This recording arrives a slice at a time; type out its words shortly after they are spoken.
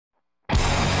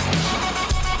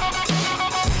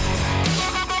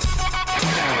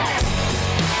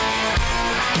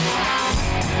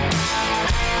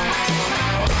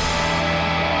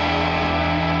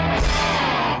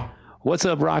What's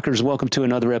up, rockers? Welcome to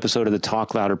another episode of the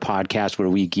Talk Louder podcast, where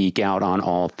we geek out on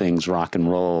all things rock and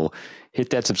roll.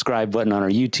 Hit that subscribe button on our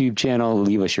YouTube channel.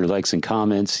 Leave us your likes and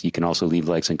comments. You can also leave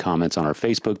likes and comments on our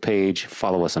Facebook page.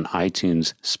 Follow us on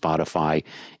iTunes, Spotify,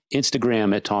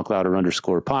 Instagram at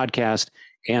talklouder_podcast,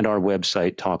 and our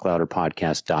website,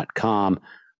 talklouderpodcast.com,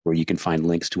 where you can find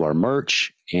links to our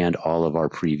merch and all of our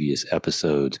previous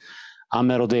episodes. I'm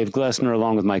Metal Dave Glessner,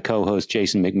 along with my co-host,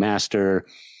 Jason McMaster.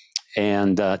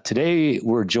 And today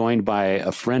we're joined by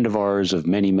a friend of ours of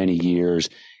many, many years.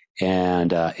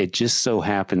 And it just so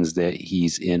happens that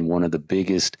he's in one of the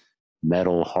biggest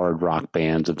metal hard rock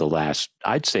bands of the last,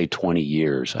 I'd say, 20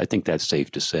 years. I think that's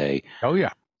safe to say. Oh,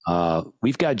 yeah.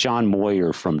 We've got John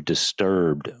Moyer from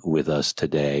Disturbed with us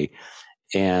today.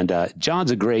 And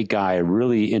John's a great guy, a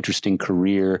really interesting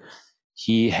career.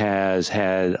 He has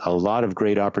had a lot of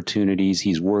great opportunities.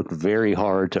 He's worked very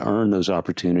hard to earn those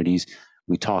opportunities.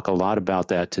 We talk a lot about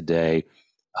that today.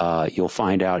 You'll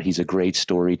find out he's a great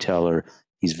storyteller.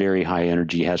 He's very high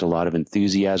energy, has a lot of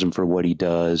enthusiasm for what he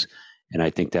does. And I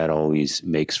think that always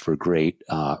makes for great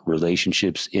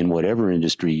relationships in whatever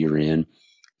industry you're in.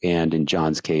 And in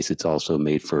John's case, it's also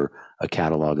made for a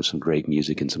catalog of some great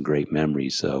music and some great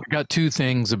memories. So I got two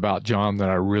things about John that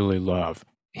I really love.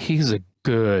 He's a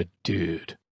good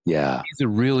dude. Yeah. He's a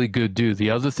really good dude. The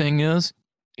other thing is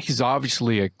he's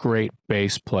obviously a great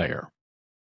bass player.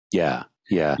 Yeah.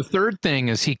 Yeah. The third thing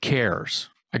is he cares.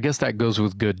 I guess that goes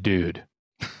with good dude.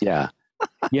 Yeah.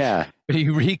 Yeah.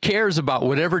 He cares about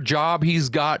whatever job he's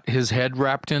got his head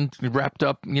wrapped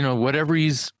up, whatever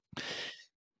he's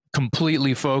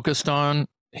completely focused on,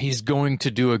 he's going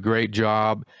to do a great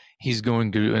job. He's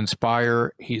going to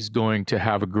inspire. He's going to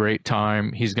have a great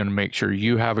time. He's going to make sure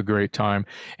you have a great time.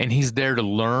 And he's there to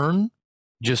learn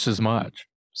just as much.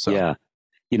 So yeah.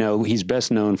 He's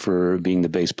best known for being the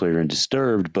bass player in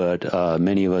Disturbed, but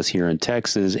many of us here in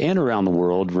Texas and around the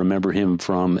world remember him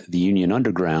from the Union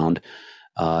Underground.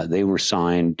 They were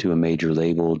signed to a major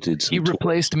label. He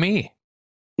replaced me.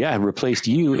 Yeah, replaced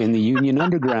you in the Union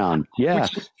Underground. Yeah.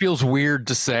 Which feels weird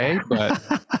to say, but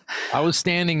I was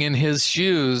standing in his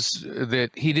shoes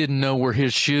that he didn't know were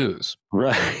his shoes.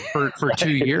 Right. For 2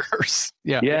 years.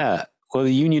 Yeah. Yeah. Well,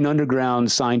 the Union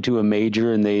Underground signed to a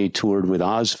major, and they toured with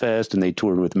Ozfest, and they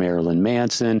toured with Marilyn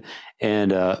Manson.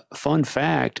 And fun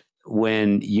fact,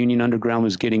 when Union Underground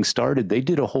was getting started, they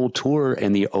did a whole tour,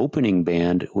 and the opening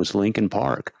band was Linkin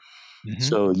Park. Mm-hmm.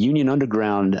 So Union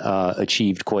Underground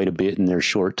achieved quite a bit in their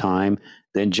short time.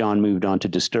 Then John moved on to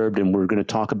Disturbed, and we're going to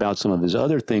talk about some of his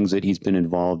other things that he's been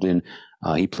involved in.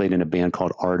 He played in a band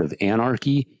called Art of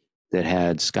Anarchy that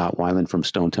had Scott Weiland from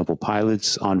Stone Temple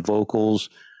Pilots on vocals.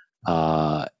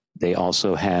 They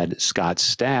also had Scott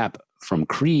Stapp from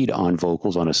Creed on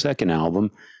vocals on a second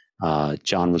album.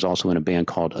 John was also in a band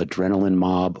called Adrenaline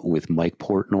Mob with Mike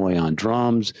Portnoy on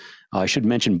drums. I should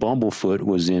mention Bumblefoot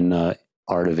was in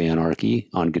Art of Anarchy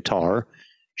on guitar.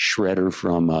 Shredder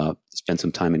from spent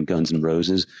some time in Guns N'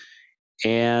 Roses.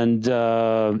 And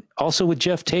also with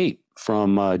Jeff Tate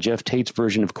from Jeff Tate's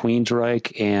version of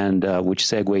Queensryche, and which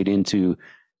segued into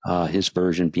his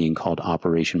version being called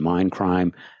Operation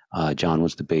Mindcrime. John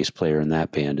was the bass player in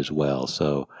that band as well.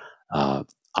 So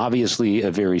obviously a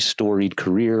very storied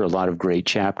career, a lot of great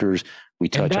chapters. We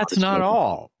touch. And that's not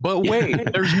all. But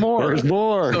wait, there's more. There's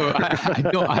more.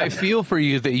 So I feel for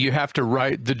you that you have to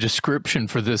write the description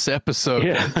for this episode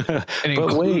and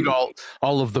include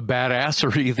all of the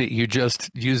badassery that you just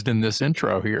used in this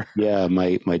intro here. Yeah,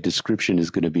 my description is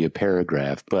going to be a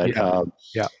paragraph, but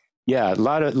yeah, a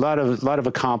lot of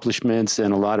accomplishments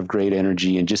and a lot of great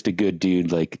energy, and just a good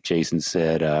dude, like Jason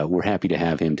said. We're happy to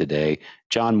have him today,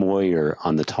 John Moyer,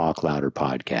 on the Talk Louder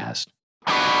podcast.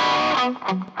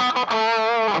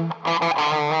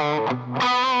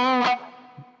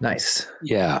 Nice.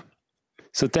 Yeah.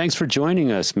 So thanks for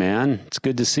joining us, man. It's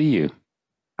good to see you.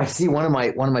 I see one of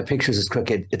my pictures is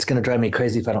crooked. It's going to drive me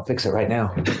crazy if I don't fix it right now.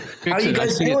 How are you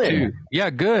guys doing? Yeah,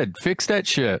 good. Fix that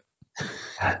shit.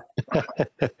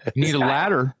 You need a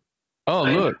ladder. Oh,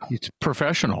 look, it's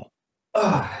professional.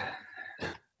 Oh.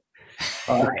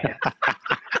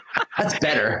 That's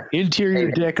better.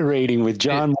 Interior decorating with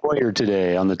John Moyer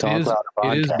today on the Talk Louder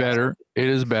podcast. It is better. It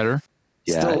is better.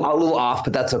 Yeah. Still a little off,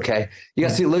 but that's okay. You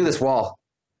guys see, look at this wall.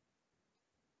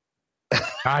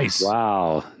 Nice.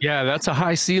 Wow. Yeah, that's a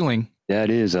high ceiling. That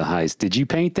is a high. Did you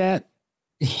paint that?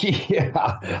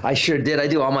 Yeah, I sure did. I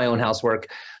do all my own housework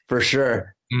for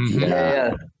sure. Mm-hmm.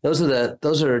 Yeah. Those are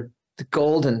the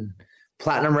gold and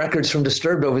platinum records from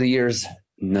Disturbed over the years.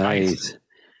 Nice.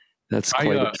 That's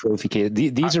quite a trophy case.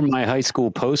 These are my high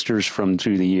school posters from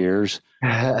through the years.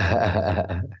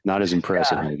 Not as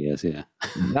impressive, I guess. Yeah.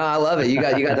 No, I love it. You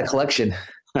got the collection.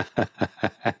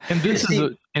 And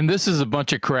this is a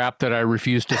bunch of crap that I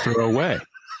refuse to throw away.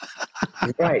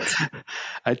 Right.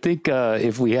 I think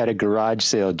if we had a garage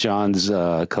sale, John's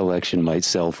collection might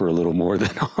sell for a little more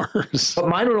than ours. But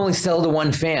mine would only sell to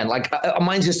one fan. Like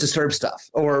mine's just Disturbed stuff,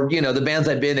 or the bands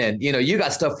I've been in. You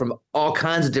got stuff from all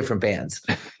kinds of different bands.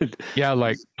 Yeah,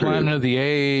 like Planet of the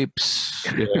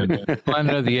Apes,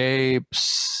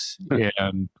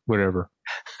 and whatever.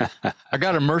 I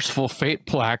got a Merciful Fate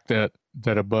plaque that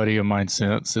a buddy of mine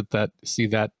sent. See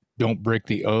that Don't Break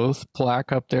the Oath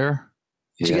plaque up there?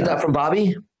 Did you get that from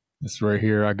Bobby? It's right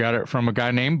here. I got it from a guy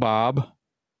named Bob.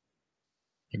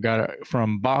 I got it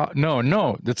from Bob.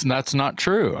 No, that's not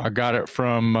true. I got it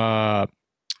from.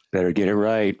 Better get it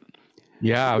right.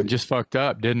 Yeah, I just fucked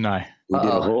up, didn't I?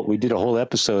 We did a whole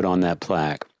episode on that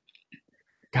plaque.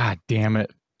 God damn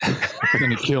it! It's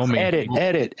gonna kill me. Edit.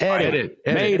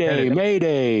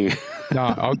 Mayday.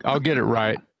 No, I'll get it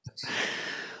right.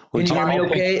 Can you hear me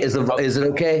okay? Is it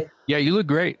okay? Yeah, you look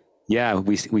great. Yeah,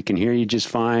 we can hear you just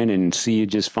fine and see you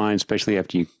just fine, especially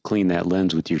after you clean that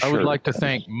lens with your shirt. I would like to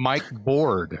thank Mike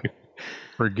Board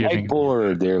for giving. Mike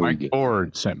Board, there we go. Mike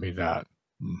Board sent me that.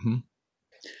 Mm-hmm.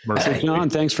 So John,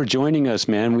 thanks for joining us,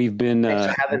 man. We've been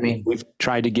thanks for having me. We've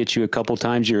tried to get you a couple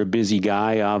times. You're a busy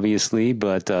guy, obviously,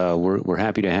 but we're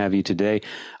happy to have you today.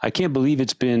 I can't believe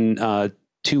it's been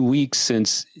 2 weeks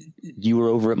since you were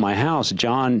over at my house.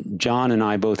 John and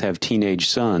I both have teenage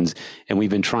sons, and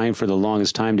we've been trying for the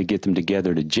longest time to get them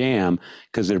together to jam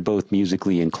because they're both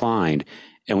musically inclined.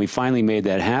 And we finally made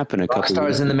that happen.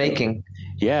 Rockstars in the making.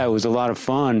 Yeah, it was a lot of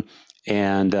fun.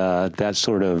 And that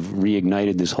sort of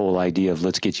reignited this whole idea of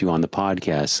let's get you on the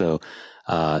podcast. So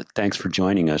thanks for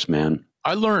joining us, man.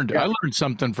 I learned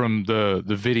something from the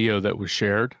video that was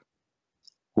shared.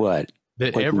 What?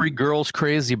 That every girl's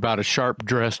crazy about a sharp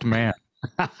dressed man.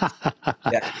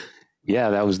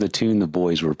 Yeah, that was the tune the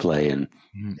boys were playing.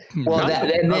 Well,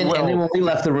 and then when we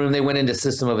left the room, they went into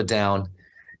System of a Down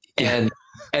and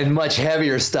much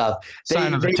heavier stuff.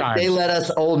 They let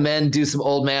us old men do some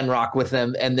old man rock with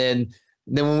them, and then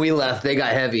when we left, they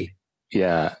got heavy.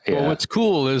 Yeah. Well, what's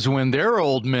cool is when they're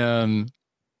old men,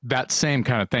 that same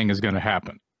kind of thing is going to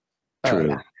happen.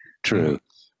 True.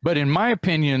 But in my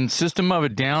opinion, System of a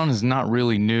Down is not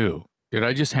really new. Did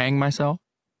I just hang myself?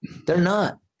 They're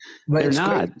not. But They're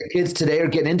not. Great. Kids today are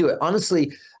getting into it.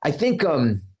 Honestly, I think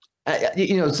so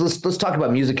let's talk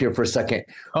about music here for a second.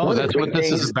 Oh, that's what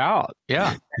this is about.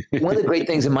 Yeah. One of the great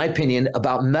things, in my opinion,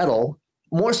 about metal,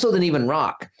 more so than even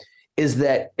rock, is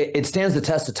that it stands the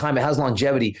test of time. It has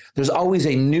longevity. There's always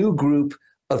a new group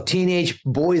of teenage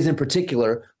boys in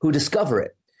particular who discover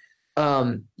it.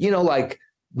 Like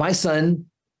my son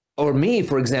or me,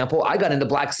 for example, I got into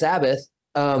Black Sabbath,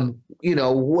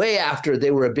 way after they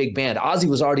were a big band. Ozzy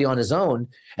was already on his own,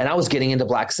 and I was getting into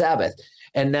Black Sabbath.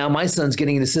 And now my son's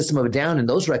getting into System of a Down, and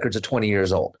those records are 20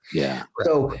 years old. Yeah.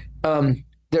 So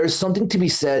there's something to be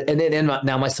said. And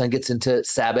now my son gets into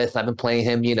Sabbath. I've been playing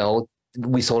him,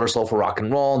 We Sold Our Soul for Rock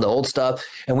and Roll and the old stuff.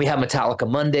 And we have Metallica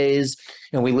Mondays,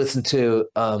 and we listen to,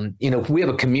 we have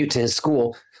a commute to his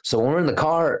school. So when we're in the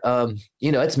car,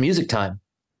 it's music time.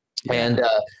 Yeah. And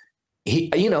he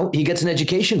gets an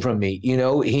education from me.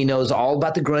 He knows all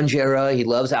about the grunge era. He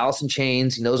loves Alice in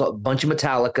Chains. He knows a bunch of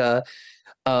Metallica.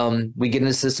 We get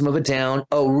into System of a Down.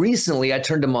 Oh, recently I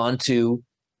turned him on to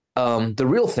The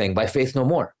Real Thing by Faith No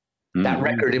More. That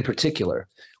record in particular,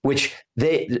 which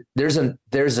there's an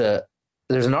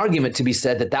argument to be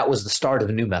said that was the start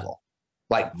of new metal.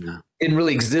 Like didn't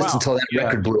really exist until that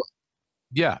record blew up.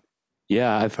 Yeah.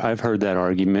 Yeah, I've heard that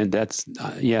argument. That's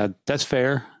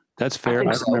fair. That's fair.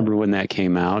 I remember when that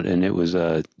came out, and it was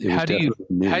how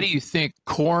do you think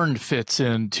Korn fits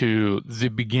into the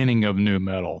beginning of new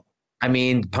metal? I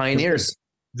mean, pioneers.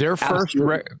 Their first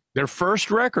record,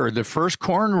 the first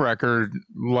Korn record,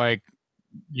 like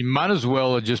you might as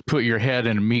well have just put your head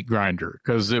in a meat grinder,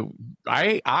 because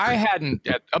I hadn't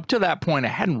up to that point I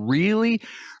hadn't really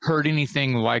heard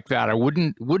anything like that. I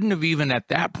wouldn't have even at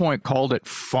that point called it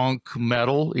funk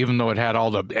metal, even though it had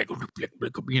all the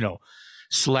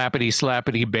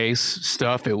slappity bass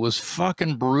stuff. It was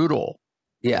fucking brutal.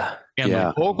 Yeah. And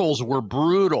the vocals were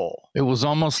brutal. It was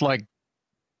almost like,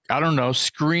 I don't know,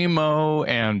 screamo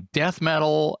and death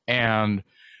metal and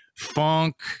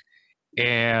funk,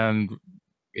 and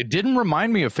it didn't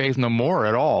remind me of Faith No More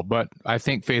at all, but I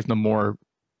think Faith No More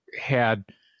had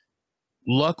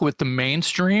luck with the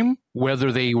mainstream,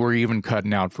 whether they were even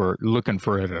looking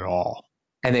for it at all.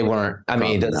 And they weren't. I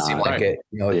mean, it doesn't seem like it.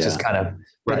 You know, it's just kind of.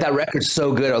 But that record's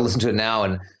so good. I listen to it now,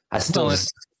 and I still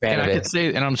just fan of it. Could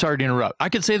say, and I'm sorry to interrupt. I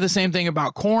could say the same thing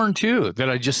about Korn too, that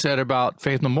I just said about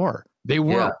Faith No More. They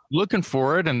weren't looking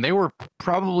for it, and they were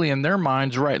probably in their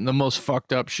minds writing the most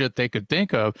fucked up shit they could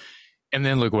think of, and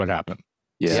then look what happened.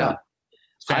 Yeah.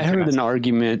 I heard an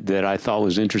argument that I thought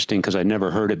was interesting because I never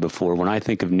heard it before. When I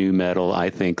think of nu metal, I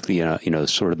think the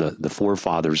sort of the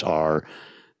forefathers are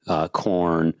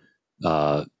Korn,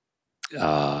 Faith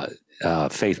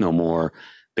No More,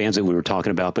 bands that we were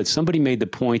talking about. But somebody made the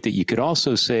point that you could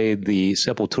also say the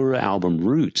Sepultura album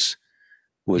Roots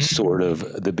was sort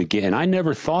of the beginning. I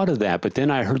never thought of that, but then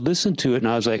I listened to it and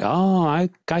I was like, oh, I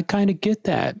kind of get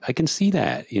that. I can see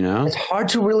that, you know? It's hard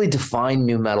to really define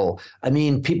nu metal. I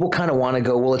mean, people kind of want to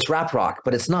go, well, it's rap rock,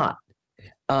 but it's not.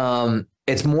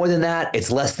 It's more than that. It's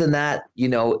less than that. You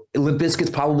know, Limp Bizkit's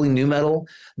probably nu metal.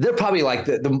 They're probably like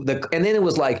the and then it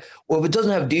was like, well, if it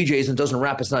doesn't have DJs and doesn't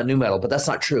rap, it's not nu metal, but that's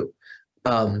not true.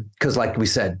 Because like we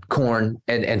said, Korn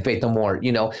and Faith No More,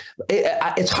 you know,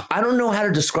 it's I don't know how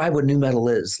to describe what nu metal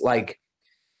is like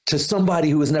to somebody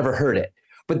who has never heard it.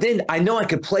 But then I know I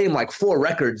could play them like 4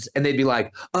 records and they'd be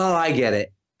like, oh, I get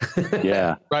it.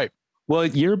 Yeah. Right. Well,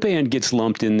 your band gets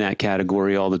lumped in that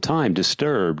category all the time.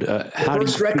 Disturbed.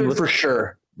 First record for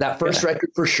sure. That first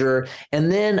record for sure.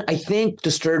 And then I think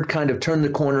Disturbed kind of turned the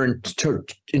corner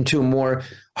into a more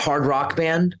hard rock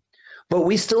band. But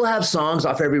we still have songs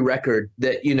off every record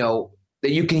that, you know,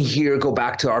 that you can hear go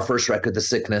back to our first record, The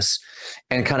Sickness,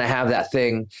 and kind of have that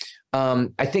thing.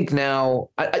 I think now,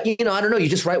 I don't know, you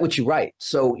just write what you write.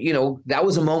 So, you know, that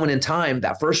was a moment in time,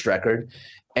 that first record.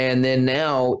 And then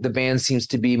now the band seems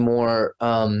to be more,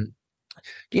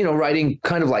 writing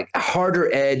kind of like harder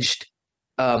edged,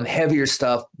 heavier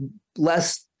stuff,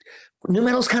 less. Nu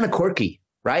metal's kind of quirky,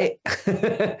 right?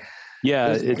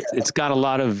 Yeah, it's got a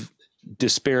lot of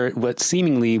disparate,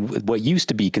 what used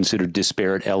to be considered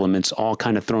disparate elements all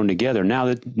kind of thrown together. Now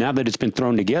that it's been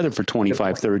thrown together for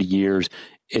 25, 30 years,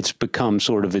 it's become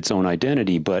sort of its own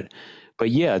identity. But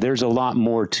yeah, there's a lot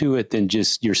more to it than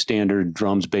just your standard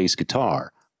drums, bass,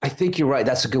 guitar. I think you're right.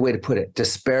 That's a good way to put it.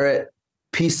 Disparate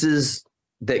pieces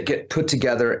that get put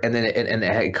together and then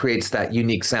it creates that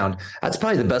unique sound. That's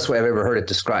probably the best way I've ever heard it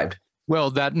described.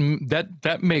 Well,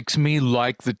 that makes me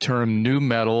like the term nu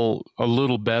metal a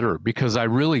little better because I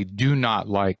really do not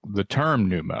like the term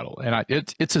nu metal, and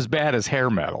it's as bad as hair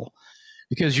metal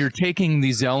because you're taking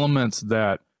these elements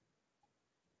that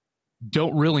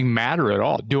don't really matter at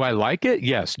all. Do I like it?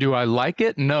 Yes. Do I like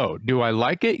it? No. Do I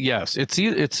like it? Yes.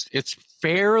 It's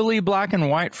fairly black and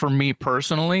white for me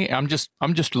personally. I'm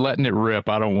just letting it rip.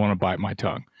 I don't want to bite my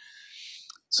tongue.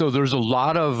 So there's a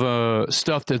lot of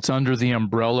stuff that's under the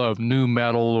umbrella of nu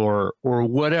metal or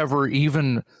whatever,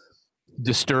 even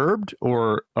Disturbed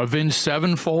or Avenged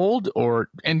Sevenfold,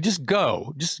 and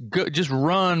just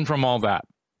run from all that.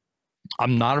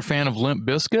 I'm not a fan of Limp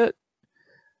Bizkit.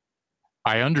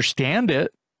 I understand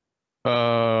it,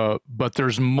 but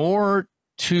there's more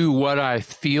to what I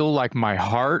feel like my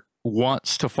heart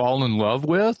wants to fall in love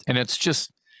with, and it's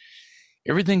just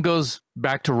everything goes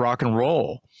back to rock and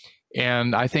roll.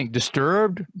 And I think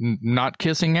Disturbed, not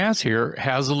kissing ass here,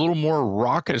 has a little more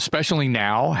rock, especially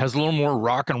now, has a little more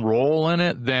rock and roll in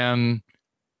it than,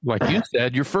 like you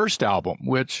said, your first album,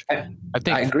 which I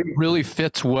think really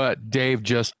fits what Dave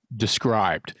just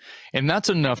described. And that's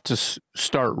enough to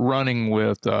start running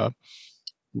with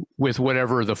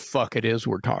whatever the fuck it is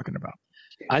we're talking about.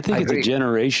 I think it's a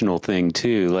generational thing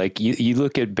too. Like you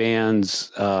look at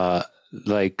bands,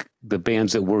 like the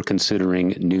bands that we're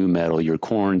considering nu metal, your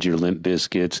Korns, your Limp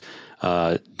Bizkits,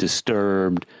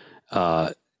 Disturbed,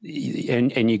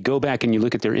 and you go back and you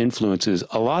look at their influences.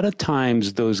 A lot of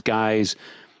times those guys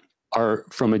are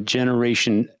from a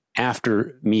generation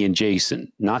after me and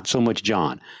Jason, not so much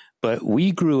John, but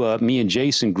me and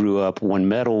Jason grew up when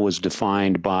metal was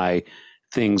defined by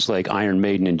things like Iron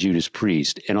Maiden and Judas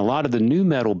Priest. And a lot of the nu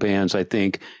metal bands, I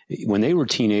think, when they were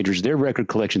teenagers, their record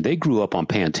collection, they grew up on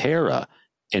Pantera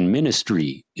and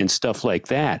Ministry and stuff like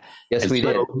that. Yes, and we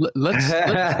did. Let's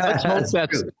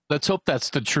hope that's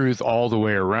the truth all the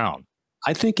way around.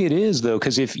 I think it is, though,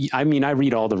 because I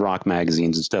read all the rock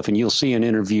magazines and stuff, and you'll see an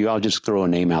interview. I'll just throw a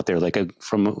name out there, like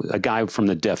from a guy from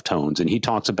the Deftones, and he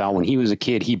talks about when he was a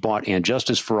kid, he bought And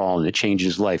Justice for All, and it changed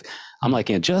his life. I'm like,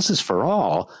 And Justice for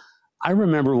All? I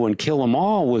remember when Kill 'Em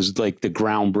All was like the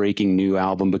groundbreaking new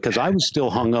album because I was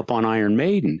still hung up on Iron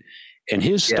Maiden. And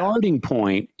his starting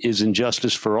point is In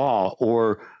Justice for All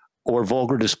or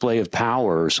Vulgar Display of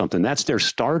Power or something. That's their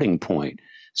starting point.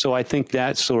 So I think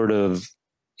that sort of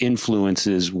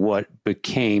influences what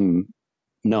became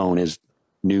known as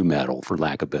nu metal, for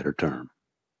lack of a better term.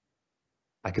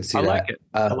 I could see I that. like it.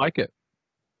 I like it.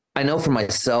 I know for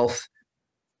myself,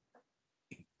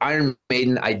 Iron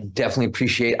Maiden, I definitely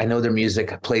appreciate. I know their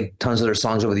music. I played tons of their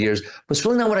songs over the years, but it's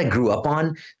really not what I grew up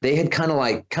on. They had kind of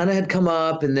had come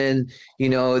up, and then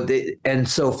and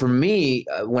so for me,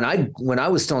 when I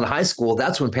was still in high school,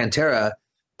 that's when Pantera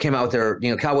came out with their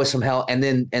Cowboys from Hell, and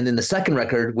then the second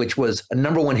record, which was a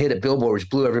 #1 hit at Billboard,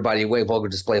 which blew everybody away, Vulgar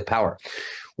Display of Power.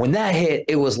 When that hit,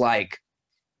 it was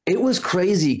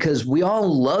crazy because we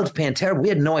all loved Pantera, but we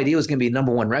had no idea it was going to be a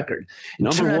 #1 record.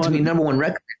 It turned out to be #1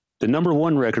 record. The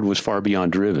 #1 record was Far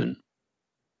Beyond Driven.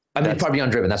 Far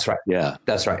Beyond Driven. That's right. Yeah.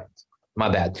 That's right. My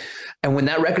bad. And when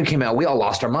that record came out, we all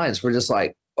lost our minds. We're just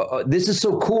like, this is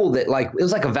so cool that it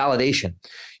was like a validation,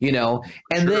 And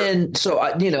Sure. then, so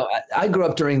I grew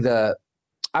up during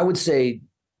I would say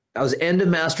I was end of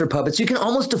Master of Puppets. You can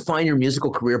almost define your musical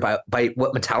career by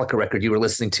what Metallica record you were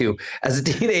listening to as a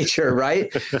teenager, right?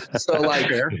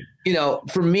 So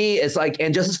for me, it's like,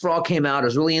 And Justice for All came out. I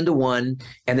was really into one,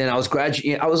 and then I was about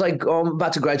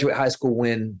to graduate high school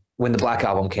when the Black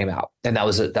Album came out, and that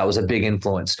was a big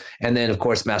influence. And then of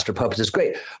course Master of Puppets is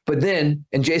great, but then,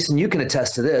 and Jason, you can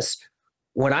attest to this,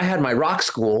 when I had my rock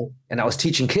school and I was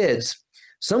teaching kids,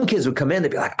 some kids would come in,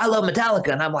 they'd be like, I love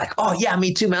Metallica, and I'm like, oh yeah,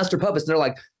 me too, Master of Puppets, and they're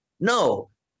like, no,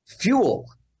 Fuel,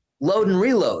 Load and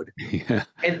Reload. Yeah.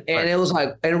 And it was like,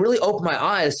 and it really opened my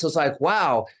eyes. So it's like,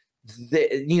 wow,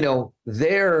 they're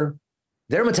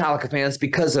Metallica fans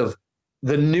because of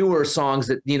the newer songs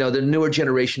that, the newer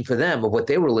generation for them of what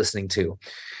they were listening to.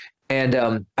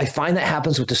 And I find that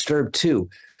happens with Disturbed too.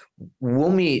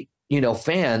 We'll meet,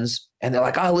 fans, and they're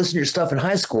like, oh, I listened to your stuff in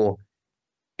high school.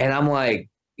 And I'm like,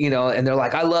 and they're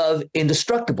like, I love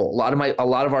Indestructible. A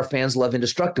lot of our fans love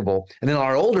Indestructible. And then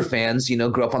our older fans,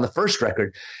 grew up on the first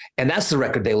record, and that's the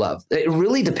record they love. It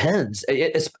really depends.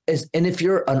 And if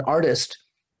you're an artist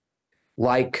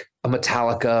like a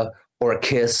Metallica or a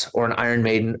Kiss or an Iron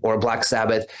Maiden or a Black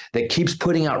Sabbath that keeps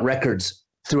putting out records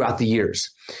throughout the years,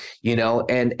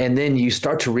 and then you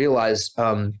start to realize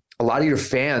a lot of your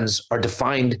fans are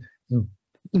defined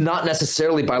not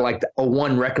necessarily by a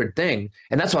one record thing.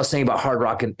 And that's what I was saying about hard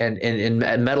rock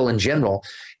and metal in general,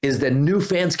 is that new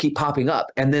fans keep popping up,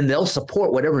 and then they'll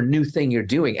support whatever new thing you're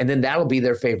doing, and then that'll be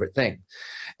their favorite thing.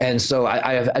 And so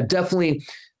I definitely,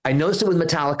 I noticed it with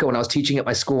Metallica when I was teaching at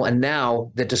my school, and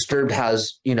now that Disturbed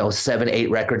has 7, 8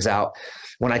 records out,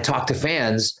 when I talk to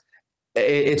fans,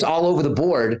 it's all over the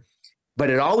board, but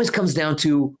it always comes down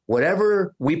to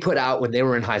whatever we put out when they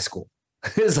were in high school.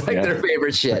 It's their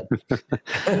favorite shit.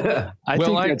 I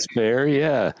think that's fair.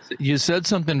 Yeah. You said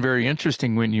something very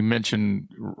interesting when you mentioned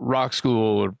rock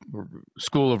school or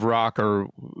school of rock, or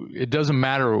it doesn't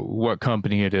matter what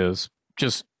company it is,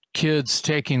 just kids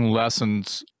taking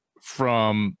lessons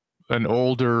from an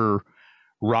older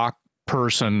rock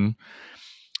person.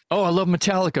 Oh, I love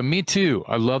Metallica. Me too.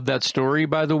 I love that story,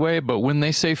 by the way. But when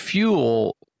they say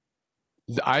Fuel,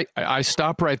 I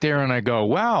stop right there and I go,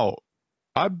 wow,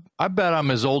 I bet I'm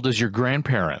as old as your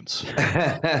grandparents.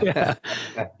 Yeah.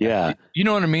 Yeah. You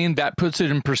know what I mean? That puts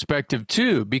it in perspective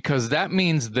too, because that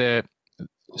means that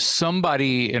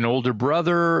somebody, an older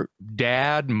brother,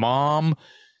 dad, mom,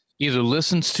 either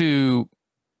listens to,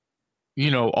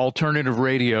 alternative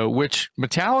radio, which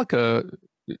Metallica,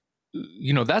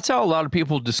 that's how a lot of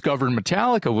people discovered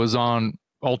Metallica, was on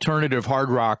alternative hard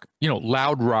rock,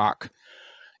 loud rock,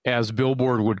 as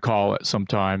Billboard would call it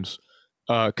sometimes.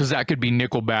 Because that could be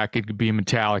Nickelback, it could be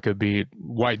Metallica, it could be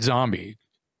White Zombie,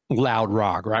 loud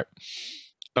rock, right?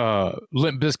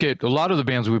 Limp Bizkit, a lot of the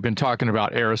bands we've been talking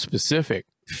about, era specific,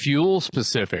 Fuel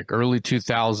specific, early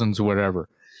 2000s, whatever.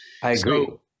 I agree.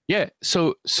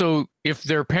 So if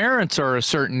their parents are a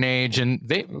certain age and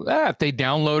if they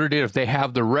downloaded it, if they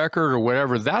have the record or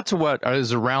whatever, that's what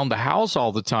is around the house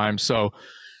all the time. So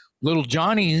little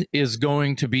Johnny is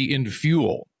going to be into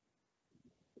Fuel.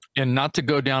 And not to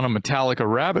go down a Metallica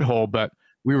rabbit hole, but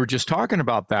we were just talking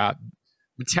about that.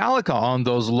 Metallica on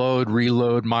those Load,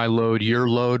 Reload, My Load, Your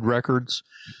Load records,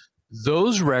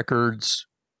 those records,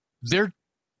 they're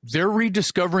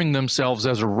rediscovering themselves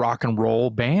as a rock and roll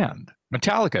band.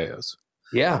 Metallica is.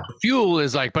 Yeah. Fuel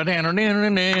is like, it's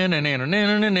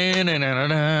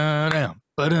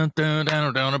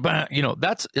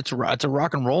a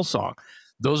rock and roll song.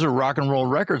 Those are rock and roll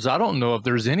records. I don't know if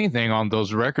there's anything on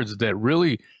those records that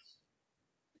really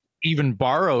even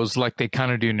borrows like they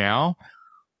kind of do now.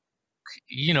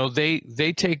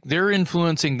 They're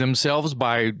influencing themselves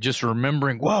by just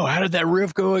remembering, whoa, how did that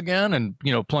riff go again? And,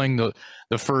 playing the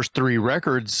first 3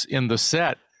 records in the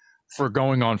set for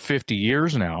going on 50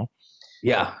 years now.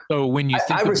 Yeah. So when you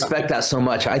think I respect that so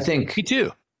much. I think me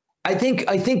too. I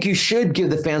think you should give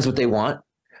the fans what they want.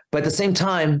 But at the same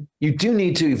time, you do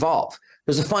need to evolve.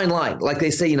 There's a fine line. Like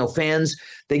they say, fans,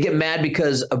 they get mad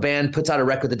because a band puts out a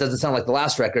record that doesn't sound like the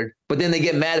last record, but then they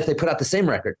get mad if they put out the same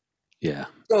record. Yeah.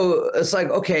 So it's like,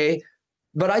 okay,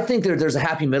 but I think there's a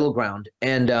happy middle ground.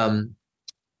 And,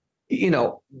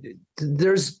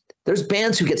 there's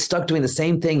bands who get stuck doing the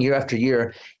same thing year after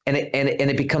year, and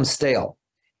it becomes stale.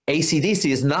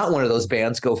 AC/DC is not one of those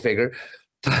bands, go figure,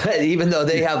 but even though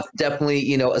they have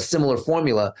definitely, a similar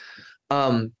formula.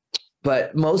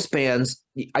 But most bands,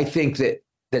 I think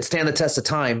that stand the test of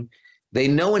time, they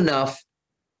know enough,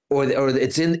 or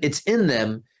it's in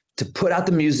them to put out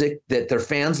the music that their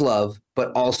fans love,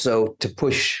 but also to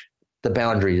push the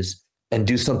boundaries and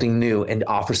do something new and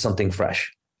offer something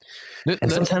fresh.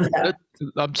 And sometimes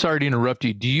I'm sorry to interrupt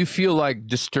you. Do you feel like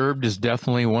Disturbed is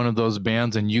definitely one of those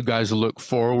bands, and you guys look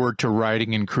forward to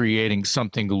writing and creating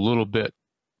something a little bit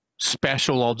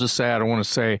special? I'll just say, I don't want to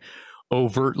say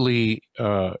overtly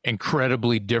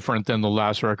incredibly different than the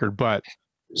last record, but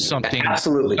something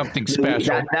absolutely something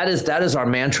special. That is our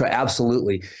mantra.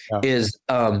 Absolutely. Yeah. Is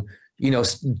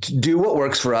do what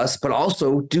works for us, but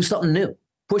also do something new,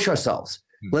 push ourselves.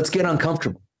 Let's get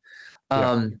uncomfortable.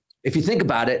 Yeah. If you think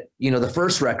about it, the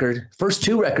first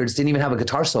two records didn't even have a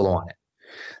guitar solo on it.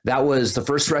 That was the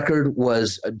first record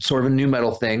was sort of a new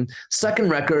metal thing. Second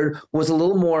record was a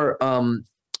little more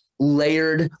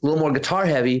layered, a little more guitar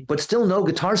heavy, but still no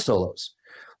guitar solos.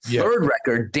 Yep. Third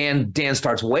record, Dan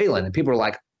starts wailing, and people are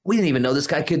like, we didn't even know this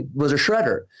guy was a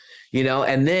shredder,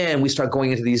 and then we start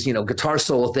going into these, guitar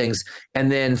solo things.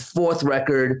 And then fourth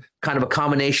record, kind of a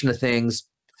combination of things.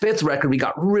 Fifth record, we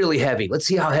got really heavy. Let's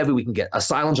see how heavy we can get.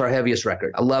 Asylum's our heaviest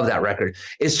record. I love that record.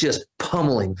 It's just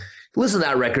pummeling. Listen to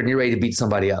that record and you're ready to beat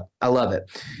somebody up. I love it.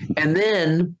 And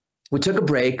then we took a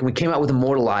break and we came out with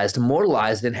Immortalized.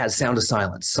 Immortalized then had Sound of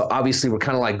Silence. So obviously we're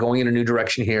kind of like going in a new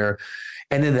direction here.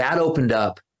 And then that opened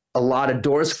up a lot of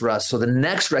doors for us. So the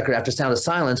next record after Sound of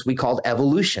Silence, we called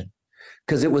Evolution,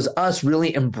 because it was us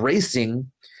really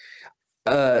embracing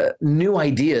new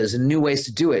ideas and new ways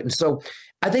to do it. And so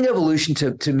I think Evolution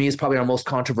to me is probably our most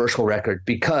controversial record,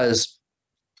 because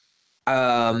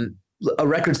a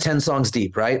record's 10 songs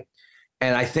deep, right?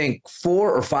 And I think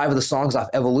 4 or 5 of the songs off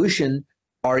Evolution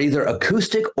are either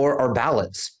acoustic or are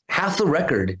ballads. Half the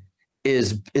record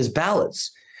is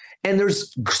ballads. And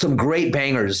there's some great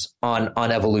bangers on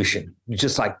Evolution.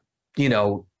 Just like,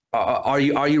 Are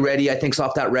You Ready? I think's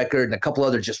off that record, and a couple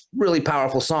other just really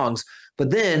powerful songs.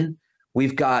 But then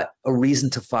we've got A Reason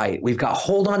to Fight. We've got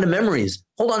Hold On to Memories.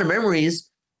 Hold On to Memories.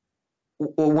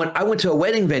 When I went to a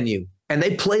wedding venue and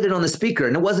they played it on the speaker,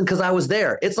 and it wasn't because I was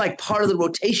there. It's like part of the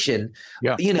rotation,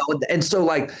 And so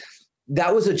like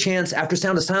that was a chance after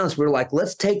Sound of Silence. We were like,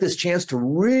 let's take this chance to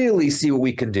really see what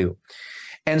we can do.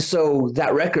 And so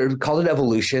that record, called it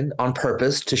Evolution on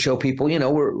purpose to show people,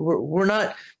 we're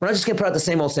not just gonna put out the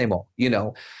same old.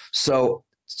 So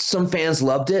some fans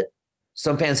loved it,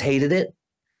 some fans hated it.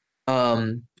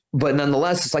 But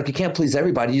nonetheless, it's like you can't please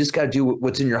everybody. You just got to do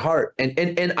what's in your heart.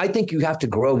 And I think you have to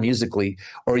grow musically,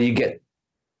 or you get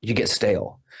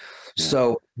stale. Yeah.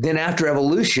 So then after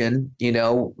Evolution,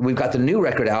 we've got the new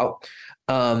record out,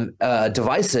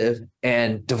 Divisive,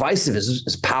 and Divisive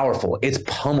is powerful. It's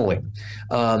pummeling.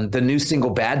 The new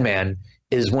single Bad Man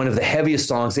is one of the heaviest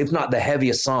songs, if not the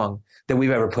heaviest song that we've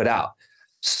ever put out.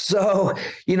 So,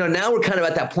 now we're kind of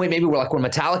at that point, maybe we're like where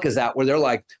Metallica's at, where they're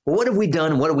like, well, what have we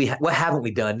done? And what haven't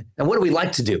we done? And what do we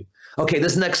like to do? Okay,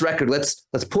 this next record, let's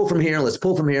pull from here, let's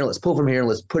pull from here, let's pull from here,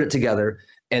 let's put it together,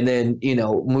 and then,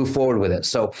 move forward with it.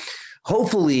 So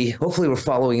hopefully we're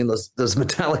following in those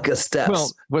Metallica steps.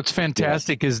 Well, what's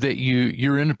fantastic is that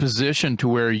you're in a position to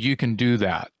where you can do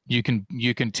that. You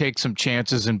can take some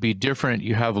chances and be different.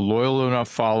 You have a loyal enough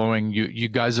following. You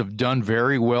guys have done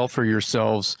very well for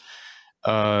yourselves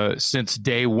since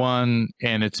day one,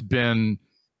 and it's been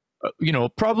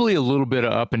probably a little bit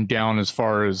of up and down as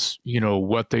far as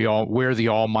where the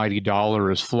almighty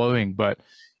dollar is flowing, but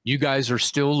you guys are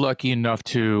still lucky enough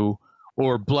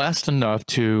or blessed enough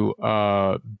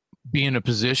to be in a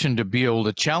position to be able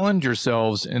to challenge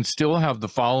yourselves and still have the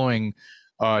following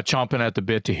chomping at the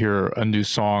bit to hear a new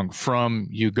song from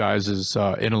you guys'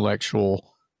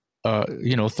 intellectual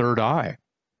third eye.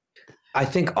 I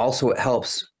think also it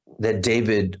helps that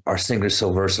David, our singer, is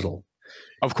so versatile.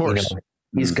 Of course.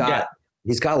 He's got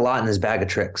a lot in his bag of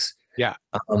tricks. Yeah.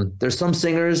 There's some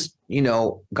singers,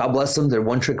 God bless them, they're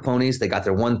one-trick ponies. They got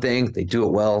their one thing. They do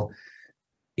it well.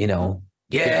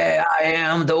 Yeah, I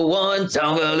am the one,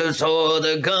 let's hold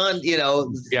the gun.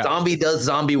 Zombie does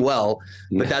Zombie well,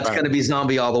 but that's going to be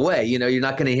Zombie all the way. You're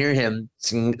not going to hear him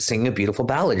sing a beautiful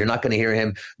ballad. You're not going to hear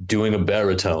him doing a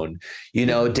baritone.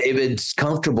 David's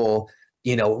comfortable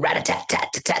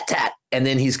rat-a-tat-tat-tat-tat. And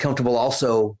then he's comfortable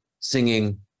also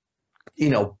singing,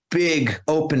 big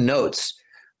open notes.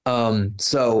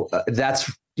 So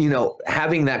that's,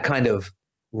 having that kind of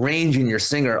range in your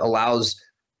singer allows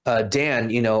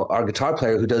Dan, our guitar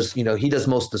player who does, he does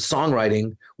most of the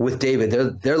songwriting with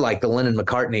David. They're like the Lennon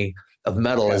McCartney of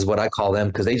metal is what I call them,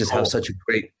 because they just have such a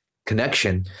great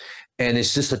connection. And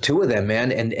it's just the two of them,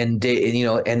 man. And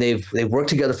they've worked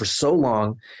together for so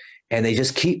long, and they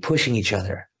just keep pushing each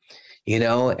other, and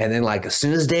then like as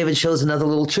soon as David shows another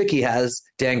little trick he has,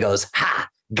 Dan goes, "Ha,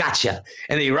 gotcha,"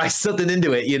 and he writes something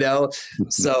into it,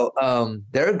 So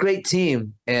they're a great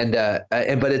team, but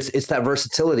it's that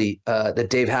versatility that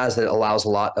Dave has that allows a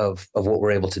lot of what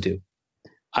we're able to do.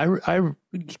 I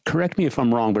correct me if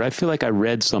I'm wrong, but I feel like I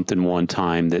read something one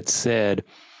time that said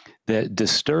that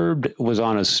Disturbed was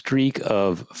on a streak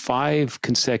of 5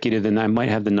 consecutive, and I might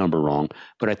have the number wrong,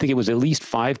 but I think it was at least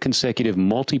 5 consecutive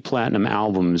multi-platinum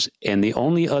albums. And the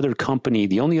only other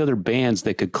bands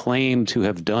that could claim to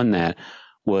have done that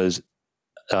was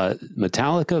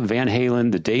Metallica, Van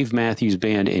Halen, the Dave Matthews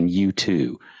Band, and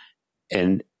U2.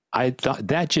 And I thought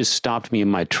that just stopped me in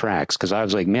my tracks, because I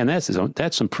was like, man,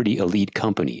 that's some pretty elite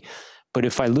company. But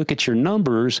if I look at your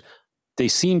numbers, they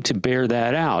seem to bear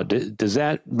that out. Does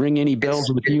that ring any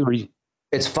bells with you?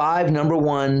 It's 5 number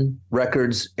one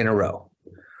records in a row.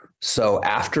 So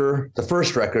after the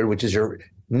first record, which is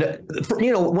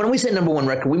when we say number one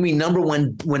record, we mean number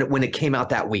one when it came out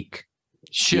that week.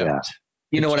 Shipped. Yeah.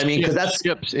 You know what I mean?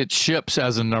 Because it ships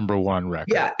as a number one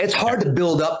record. Yeah, it's hard to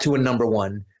build up to a number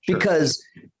one because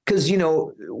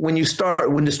when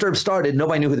Disturbed started,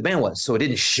 nobody knew who the band was, so it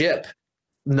didn't ship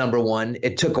number one.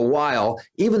 It took a while,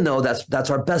 even though that's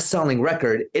our best selling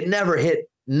record. It never hit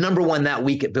number one that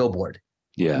week at Billboard.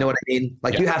 Yeah, you know what I mean?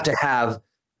 Like you have to have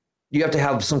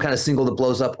some kind of single that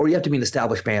blows up, or you have to be an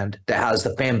established band that has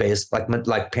the fan base,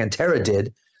 like Pantera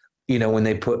did, when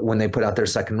they put out their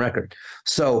second record.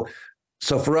 So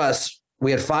for us,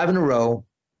 we had 5 in a row: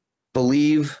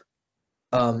 Believe,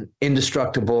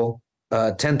 Indestructible,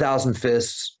 10,000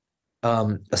 Fists,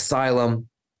 Asylum,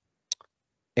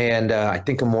 and I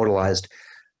think Immortalized.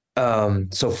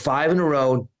 So 5 in a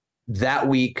row that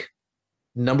week,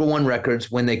 number one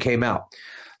records when they came out.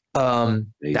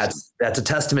 That's a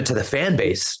testament to the fan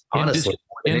base, honestly.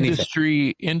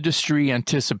 Industry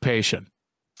anticipation.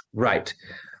 Right.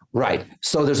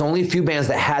 So there's only a few bands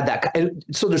that had that.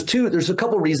 So there's a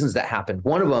couple reasons that happened.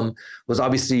 One of them was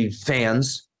obviously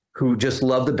fans who just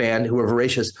love the band, who are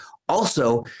voracious.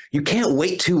 Also, you can't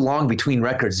wait too long between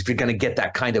records if you're going to get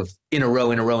that kind of in a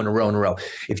row.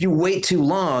 If you wait too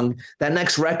long, that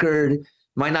next record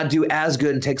might not do as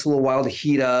good and takes a little while to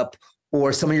heat up,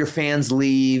 or some of your fans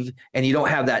leave and you don't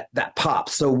have that pop.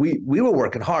 So we were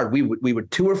working hard. We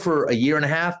would tour for a year and a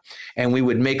half, and we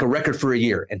would make a record for a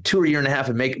year, and tour a year and a half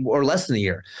and make, or less than a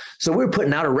year. So we were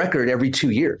putting out a record every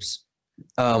 2 years,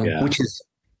 which is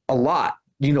a lot.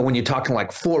 When you're talking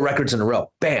like 4 records in a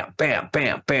row, bam, bam,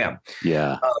 bam, bam.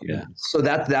 Yeah. So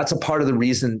that's a part of the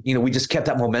reason, we just kept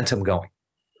that momentum going.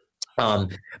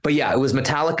 But yeah, it was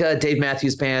Metallica, Dave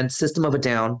Matthews Band, System of a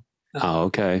Down. Oh,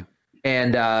 okay.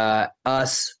 And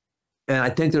us, and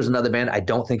I think there's another band. I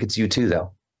don't think it's U2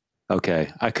 though.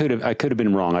 Okay, I could have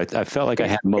been wrong. I felt like I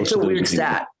had most. It's a weird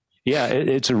stat. Yeah,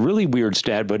 it's a really weird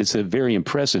stat, but it's a very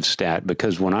impressive stat,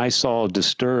 because when I saw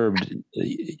Disturbed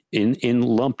in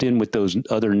lumped in with those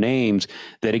other names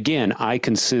that, again, I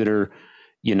consider,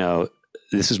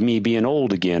 this is me being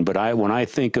old again, but when I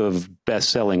think of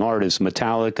best-selling artists,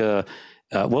 Metallica.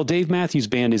 Dave Matthews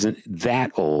Band isn't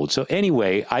that old. So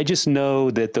anyway, I just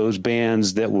know that those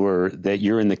bands that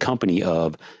you're in the company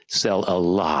of sell a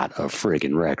lot of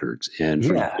friggin' records. And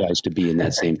for you guys to be in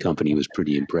that same company was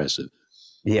pretty impressive.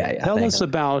 Yeah. Tell us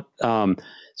about,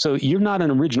 so you're not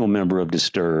an original member of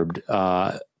Disturbed,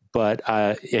 but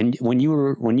and when you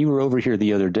were over here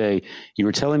the other day, you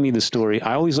were telling me the story.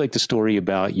 I always like the story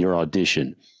about your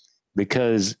audition,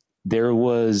 because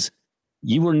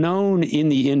you were known in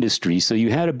the industry, so you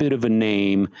had a bit of a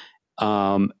name,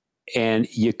 and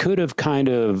you could have kind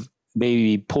of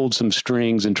maybe pulled some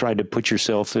strings and tried to put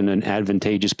yourself in an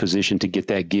advantageous position to get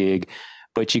that gig.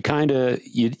 But you kind of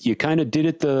did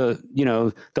it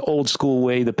the old school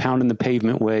way, the pound in the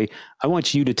pavement way. I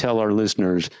want you to tell our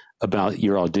listeners about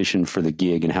your audition for the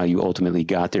gig and how you ultimately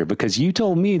got there, because you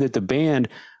told me that the band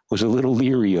was a little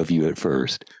leery of you at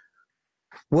first.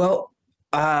 Well,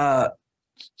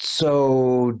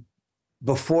 so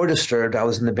before Disturbed, I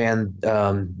was in the band,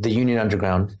 the Union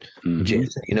Underground. Mm-hmm.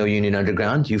 Jason, Union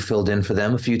Underground. You filled in for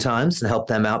them a few times and helped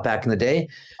them out back in the day.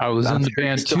 I was in the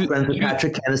band friends with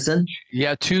Patrick Kennison.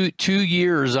 Yeah, 2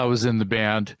 years I was in the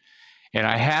band, and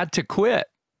I had to quit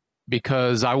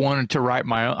because I wanted to write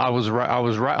my own. I was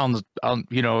right on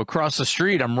you know, across the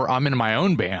street. I'm in my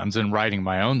own bands and writing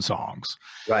my own songs.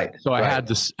 Right. So I had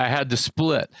to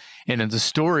split, and it's a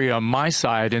story on my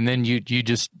side, and then you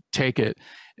just take it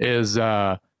is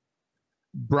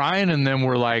Brian and them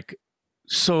were like,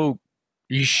 so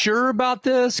you sure about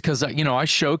this? Because you know, I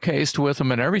showcased with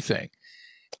them and everything.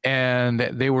 And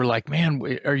they were like,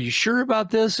 man, are you sure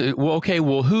about this? Well, okay,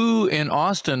 well, who in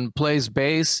Austin plays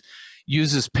bass,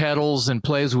 uses pedals, and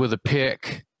plays with a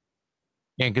pick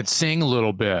and could sing a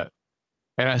little bit?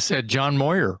 And I said, John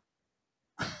Moyer.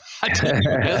 I didn't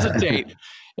even hesitate.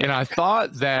 And I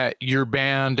thought that your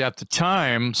band at the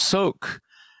time, Soak,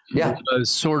 was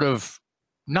sort of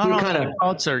not on the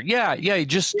concert. Yeah,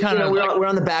 just kind of. We're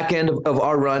on the back end of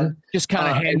our run. Just kind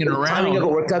of hanging around. The timing of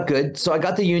it worked out good. So I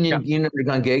got the Union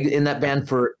Underground gig in that band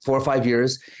for 4 or 5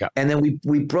 years. Yeah. And then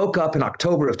we broke up in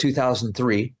October of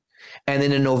 2003. And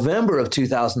then in November of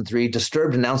 2003,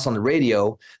 Disturbed announced on the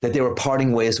radio that they were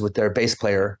parting ways with their bass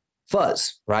player,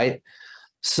 Fuzz, right?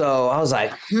 So I was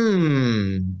like,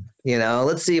 you know,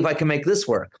 let's see if I can make this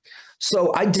work.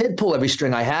 So I did pull every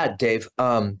string I had, Dave.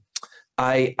 I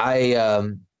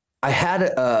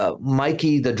had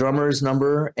Mikey, the drummer's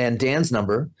number, and Dan's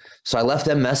number. So I left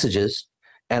them messages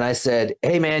and I said,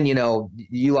 hey man, you know,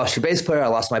 you lost your bass player. I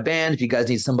lost my band. If you guys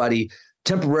need somebody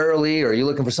temporarily, or you're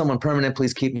looking for someone permanent,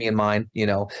 please keep me in mind, you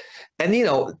know. And, you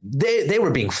know, they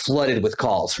were being flooded with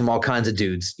calls from all kinds of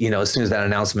dudes, you know, as soon as that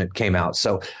announcement came out.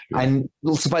 So I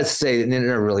suffice to say, I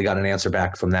never really got an answer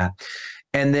back from that.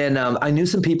 And then I knew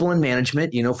some people in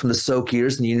management, you know, from the Soak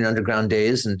years and Union Underground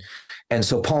days. And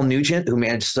so Paul Nugent, who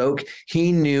managed Soak,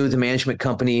 he knew the management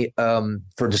company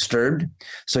for Disturbed.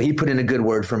 So he put in a good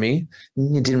word for me.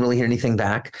 You didn't really hear anything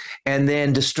back. And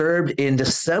then Disturbed in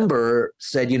December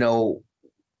said, you know,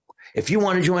 if you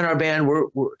want to join our band,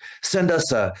 send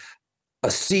us a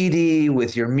CD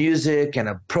with your music and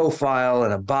a profile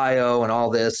and a bio and all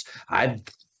this. I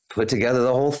put together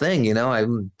the whole thing, you know. I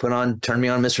Turn Me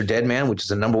On Mr. Deadman, which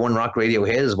is a #1 rock radio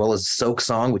hit, as well as Soak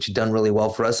song, which had done really well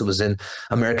for us. It was in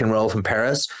American Row from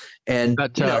Paris. And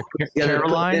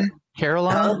Caroline?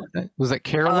 Was that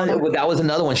Caroline? That was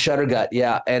another one, Shuttergut.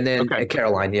 Yeah. And then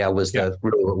Caroline, was the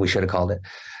really what we should have called it.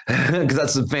 Because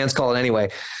that's what fans call it anyway.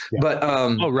 Yeah. But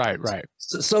right.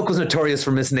 Soak was notorious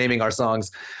for misnaming our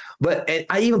songs. But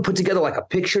I even put together like a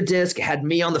picture disc. It had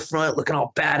me on the front looking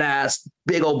all badass,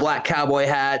 big old black cowboy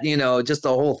hat, you know, just the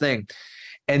whole thing.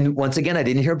 And once again, I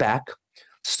didn't hear back.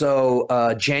 So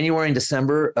January and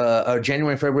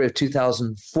February of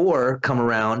 2004 come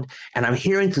around, and I'm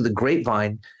hearing through the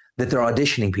grapevine that they're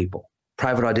auditioning people,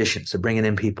 private auditions. They're bringing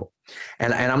in people.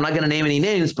 And I'm not going to name any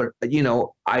names, but, you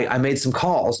know, I made some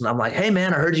calls and I'm like, hey,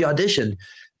 man, I heard you auditioned.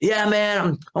 Yeah,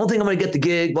 man, I don't think I'm going to get the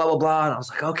gig, blah, blah, blah. And I was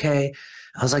like, okay.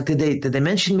 I was like, did they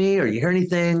mention me or you hear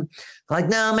anything? Like,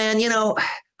 no, man, you know,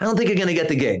 I don't think you're going to get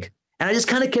the gig. And I just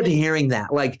kind of kept hearing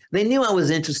that. Like, they knew I was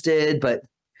interested, but,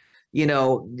 you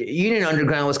know, Union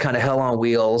Underground was kind of hell on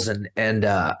wheels. And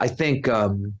I think, I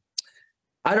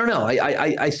don't know.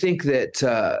 I think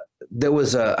that there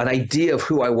was an idea of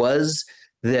who I was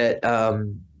that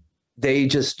they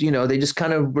just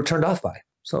kind of were turned off by.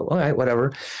 So, all right,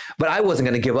 whatever. But I wasn't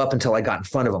going to give up until I got in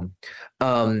front of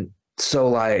them. So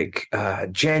like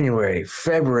January,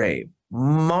 February,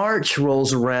 March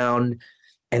rolls around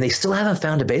and they still haven't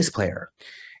found a bass player.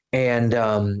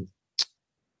 And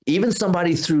even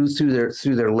somebody through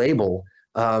their label,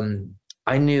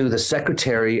 I knew the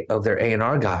secretary of their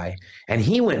A&R guy, and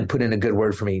he went and put in a good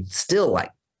word for me. Still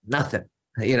like nothing,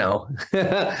 you know.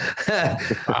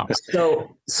 Wow.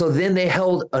 So then they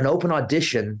held an open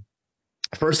audition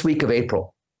first week of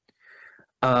April.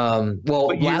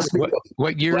 Last week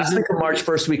of March,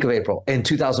 first week of April in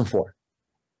 2004.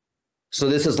 So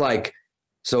this is like,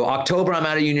 so October, I'm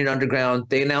out of Union Underground.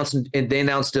 They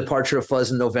announced departure of Fuzz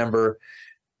in November.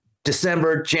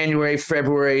 December, January,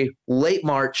 February, late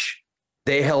March,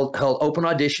 they held open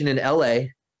audition in LA.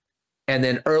 And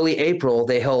then early April,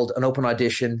 they held an open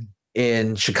audition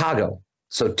in Chicago.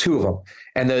 So 2 of them.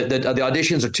 And the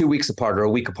auditions are 2 weeks apart or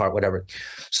a week apart, whatever.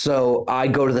 So I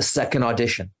go to the second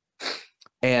audition.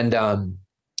 And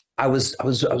I was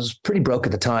pretty broke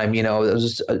at the time. You know,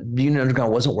 Union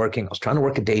Underground wasn't working. I was trying to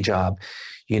work a day job.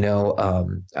 You know,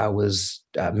 I was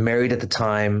married at the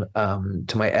time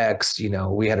to my ex. You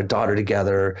know, we had a daughter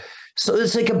together. So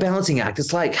it's like a balancing act.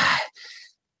 It's like,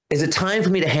 is it time for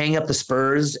me to hang up the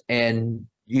spurs and,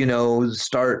 you know,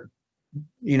 start,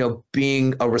 you know,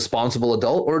 being a responsible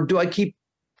adult? Or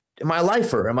am I a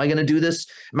lifer? Am I going to do this?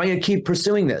 Am I going to keep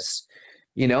pursuing this?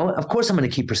 You know, of course I'm going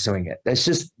to keep pursuing it. That's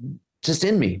just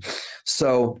in me.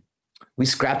 So We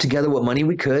scrapped together what money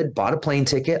we could, bought a plane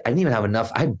ticket. I didn't even have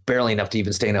enough. I had barely enough to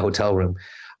even stay in a hotel room.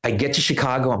 I get to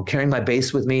Chicago. I'm carrying my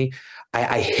bass with me.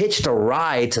 I hitched a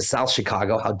ride to South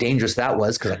Chicago. How dangerous that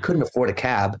was because I couldn't afford a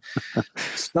cab.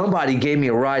 Somebody gave me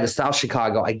a ride to South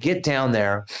Chicago. I get down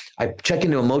there. I check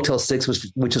into a Motel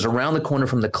 6, which is around the corner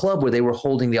from the club where they were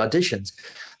holding the auditions.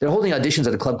 They're holding auditions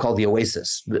at a club called the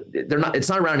Oasis. It's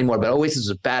not around anymore, but Oasis was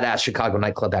a badass Chicago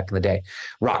nightclub back in the day,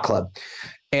 rock club.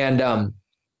 And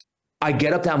I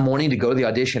get up that morning to go to the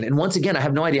audition. And once again, I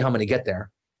have no idea how I'm going to get there.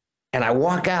 And I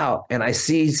walk out and I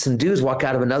see some dudes walk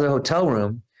out of another hotel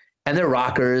room and they're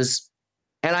rockers.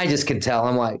 And I just can tell.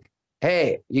 I'm like,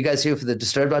 hey, you guys here for the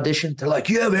Disturbed audition? They're like,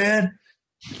 yeah, man.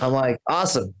 I'm like,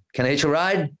 awesome. Can I hitch a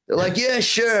ride? They're like, yeah,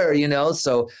 sure.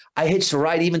 So I hitched a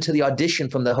ride even to the audition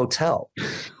from the hotel.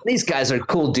 These guys are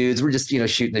cool dudes. We're just,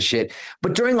 shooting the shit.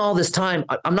 But during all this time,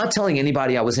 I'm not telling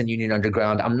anybody I was in Union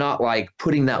Underground. I'm not like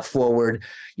putting that forward.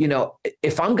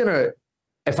 If I'm going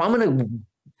to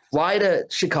fly to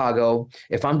Chicago,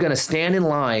 if I'm going to stand in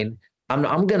line,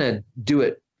 I'm going to do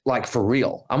it like for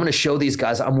real. I'm going to show these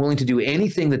guys I'm willing to do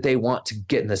anything that they want to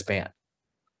get in this band.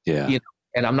 Yeah.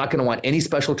 And I'm not going to want any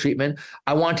special treatment.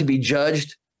 I want to be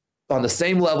judged on the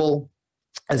same level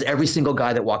as every single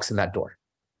guy that walks in that door.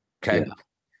 Okay. Yeah.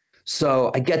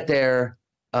 So I get there.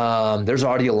 There's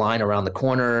already a line around the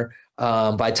corner.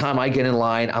 By the time I get in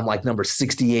line, I'm like number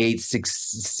 68,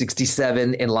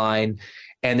 67 in line.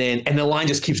 And the line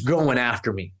just keeps going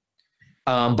after me.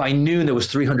 By noon, there was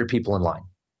 300 people in line.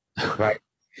 Right.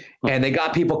 And they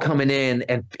got people coming in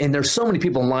and there's so many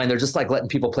people in line. They're just like letting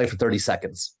people play for 30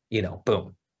 seconds,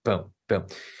 boom, boom, boom.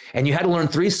 And you had to learn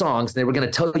 3 songs. They were going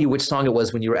to tell you which song it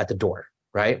was when you were at the door.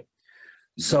 Right.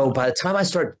 So by the time I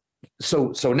start,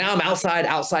 so now I'm outside.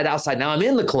 Now I'm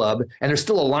in the club and there's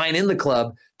still a line in the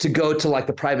club to go to like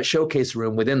the private showcase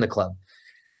room within the club.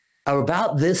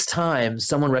 About this time,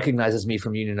 someone recognizes me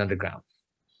from Union Underground.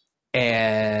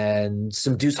 And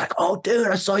some dude's like, oh, dude,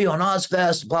 I saw you on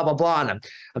Ozfest, blah, blah, blah. And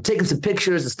I'm taking some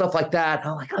pictures and stuff like that.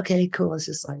 I'm like, okay, cool. It's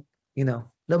just like, no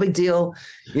big deal,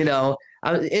 and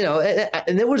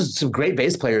there was some great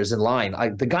bass players in line.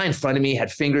 Like the guy in front of me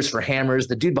had fingers for hammers.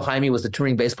 The dude behind me was the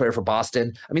touring bass player for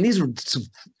Boston. I mean, these were some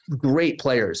great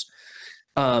players.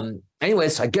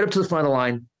 Anyways, I get up to the front of the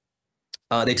line.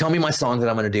 They tell me my song that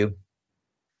I'm going to do.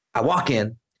 I walk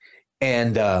in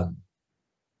and,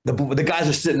 the guys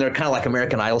are sitting there kind of like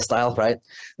American Idol style, right?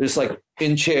 They're just like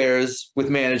in chairs with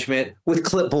management, with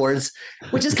clipboards,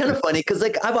 which is kind of funny because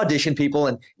like I've auditioned people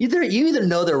and you either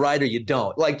know they're right or you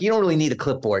don't. Like you don't really need a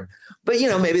clipboard. But,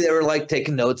 maybe they were like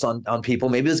taking notes on people.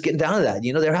 Maybe it was getting down to that.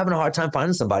 They're having a hard time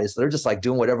finding somebody. So they're just like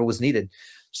doing whatever was needed.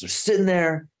 So they're sitting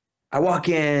there. I walk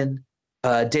in.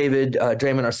 David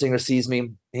Draymond, our singer, sees me.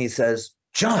 And he says,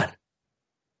 John,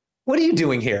 what are you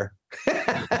doing here?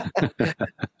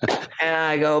 And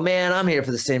I go, man, I'm here for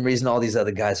the same reason all these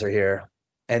other guys are here.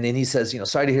 And then he says,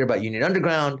 sorry to hear about Union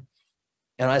Underground.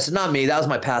 And I said, not me. That was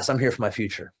my past. I'm here for my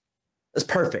future. That's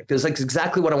perfect. It was like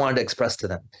exactly what I wanted to express to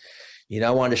them.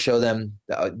 I wanted to show them,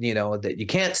 that you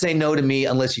can't say no to me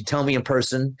unless you tell me in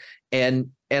person. And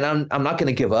I'm not going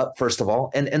to give up, first of all.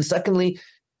 And secondly,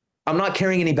 I'm not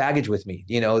carrying any baggage with me.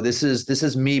 This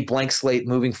is me, blank slate,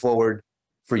 moving forward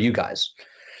for you guys.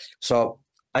 So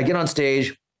I get on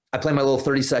stage. I play my little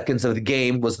 30 seconds of The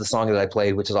Game was the song that I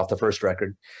played, which is off the first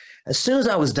record. As soon as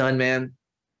I was done, man,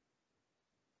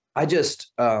 my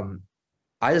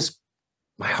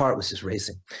heart was just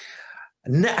racing.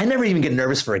 I never even get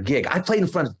nervous for a gig. I played in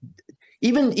front of,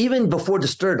 even before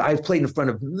Disturbed, I've played in front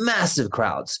of massive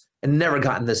crowds and never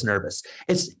gotten this nervous.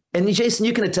 And Jason,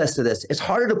 you can attest to this. It's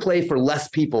harder to play for less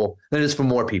people than it is for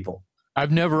more people.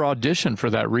 I've never auditioned for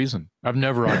that reason. I've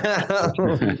never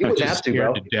auditioned. You would have to,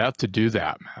 bro. To death to do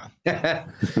that,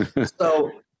 man.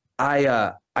 So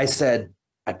I said,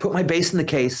 I put my bass in the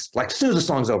case. Like as soon as the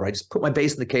song's over, I just put my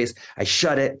bass in the case. I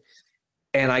shut it.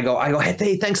 And I go,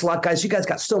 hey, thanks a lot, guys. You guys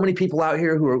got so many people out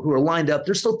here who are lined up.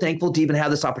 They're so thankful to even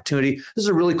have this opportunity. This is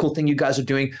a really cool thing you guys are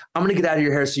doing. I'm going to get out of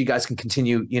your hair so you guys can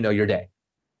continue, your day.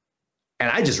 And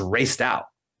I just raced out.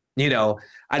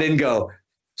 I didn't go,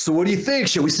 so what do you think?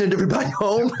 Should we send everybody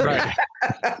home? Right.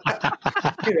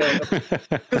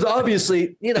 Because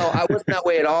obviously, I wasn't that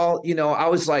way at all. I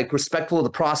was like respectful of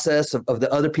the process of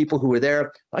the other people who were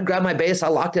there. I grabbed my bass, I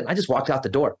locked it, and I just walked out the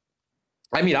door.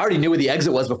 I mean, I already knew where the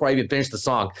exit was before I even finished the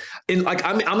song. And like,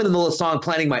 I'm in the middle of the song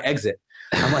planning my exit.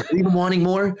 I'm like, leave them wanting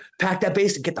more, pack that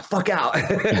bass and get the fuck out.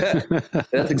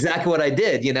 That's exactly what I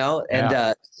did,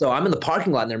 And so I'm in the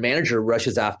parking lot and their manager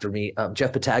rushes after me,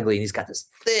 Jeff Pataglia, and he's got this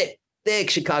thick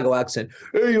Chicago accent.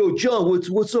 Hey, yo, John,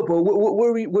 what's up? Bro?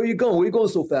 Where are you going? Where are you going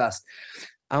so fast?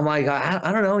 I'm like,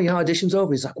 I don't know, audition's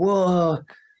over. He's like, well,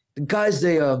 the guys,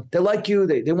 they like you.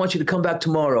 They want you to come back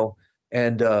tomorrow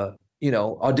and,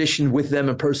 audition with them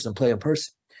in person and play in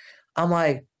person. I'm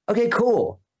like, okay,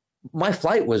 cool. My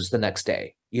flight was the next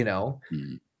day,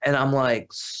 Mm. and I'm like,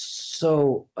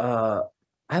 so I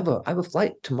have a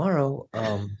flight tomorrow.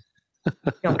 I'm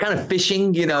kind of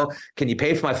fishing, can you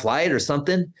pay for my flight or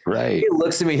something? Right. He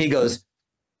looks at me, he goes,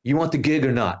 you want the gig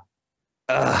or not?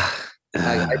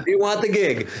 I do want the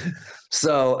gig.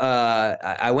 So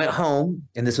I went home,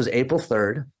 and this was April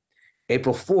 3rd.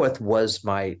 April 4th was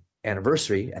my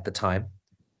anniversary at the time.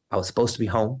 I was supposed to be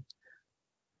home.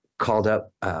 Called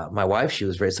up my wife. She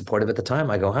was very supportive at the time.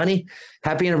 I go, honey,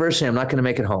 happy anniversary. I'm not going to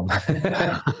make it home.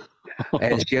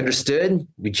 And she understood.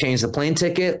 We changed the plane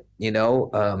ticket, put it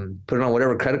on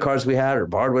whatever credit cards we had or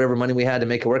borrowed whatever money we had to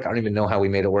make it work. I don't even know how we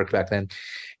made it work back then.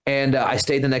 And I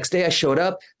stayed the next day. I showed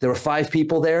up. There were 5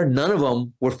 people there. None of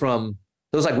them were from,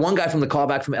 there was like one guy from the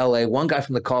callback from LA, one guy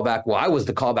from the callback. Well, I was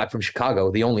the callback from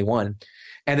Chicago, the only one.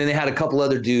 And then they had a couple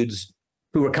other dudes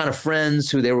who were kind of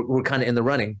friends, who they were kind of in the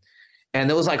running. And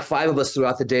there was like 5 of us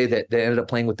throughout the day that they ended up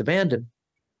playing with the band. And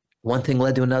one thing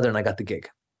led to another, and I got the gig.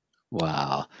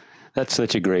 Wow. That's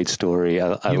such a great story.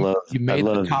 I love you made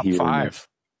the top 5.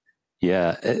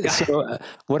 Yeah. So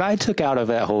what I took out of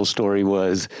that whole story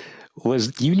was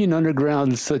Union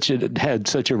Underground had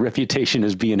such a reputation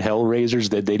as being hellraisers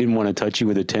that they didn't want to touch you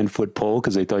with a 10-foot pole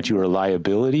because they thought you were a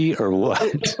liability, or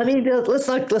what? I mean, let's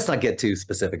not get too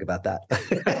specific about that.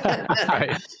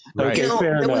 Right. Okay,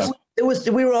 fair enough.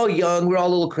 We were all young. We were all a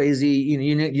little crazy.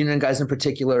 Union guys in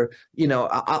particular.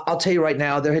 I'll tell you right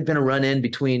now, there had been a run-in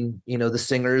between, the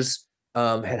singers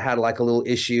had like a little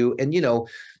issue. And,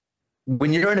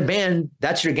 when you're in a band,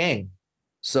 that's your gang.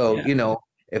 So,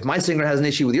 if my singer has an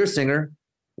issue with your singer,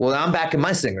 well, I'm backing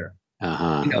my singer.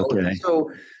 Okay.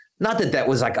 So not that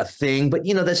was like a thing, but,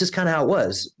 that's just kind of how it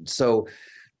was. So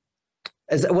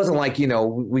it wasn't like,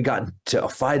 we got into a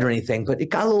fight or anything, but it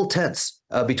got a little tense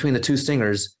between the 2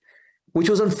 singers, which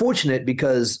was unfortunate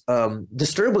because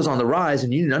Disturbed was on the rise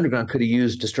and Union Underground could have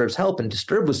used Disturbed's help. And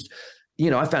Disturbed was,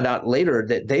 I found out later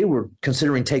that they were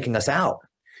considering taking us out.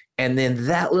 And then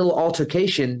that little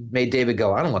altercation made David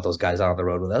go, I don't want those guys out on the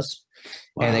road with us.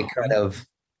 Wow. And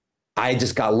I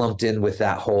just got lumped in with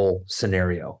that whole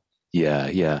scenario. Yeah.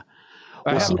 Yeah.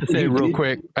 I have to say real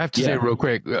quick.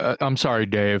 I'm sorry,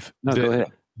 Dave. No, go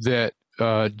ahead. That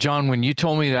John, when you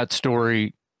told me that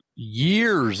story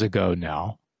years ago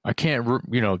now, I can't,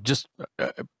 just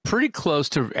pretty close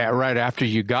to right after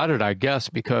you got it, I guess,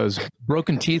 because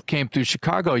Broken Teeth came through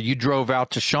Chicago. You drove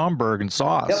out to Schaumburg and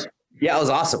saw us. Yep. Yeah, it was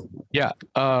awesome. Yeah.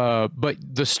 But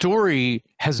the story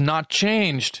has not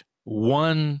changed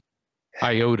one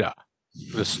iota.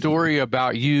 The story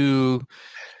about you,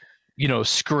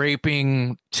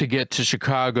 scraping to get to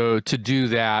Chicago to do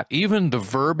that, even the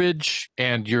verbiage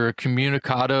and your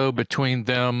communicado between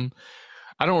them.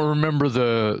 I don't remember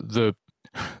the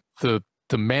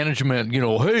management,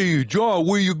 hey, John,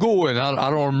 where you going?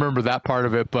 I don't remember that part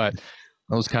of it, but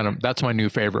that's my new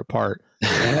favorite part.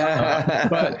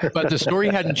 But the story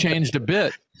hadn't changed a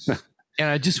bit. And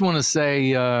I just want to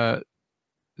say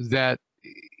that,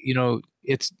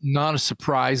 it's not a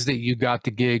surprise that you got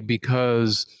the gig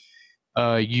because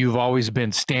you've always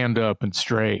been stand up and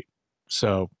straight.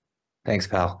 So thanks,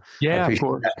 pal. Yeah, of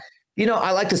course. That.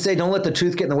 I like to say, don't let the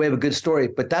truth get in the way of a good story,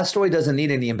 but that story doesn't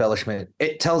need any embellishment.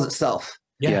 It tells itself.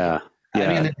 Yeah. I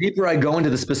mean, the deeper I go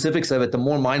into the specifics of it, the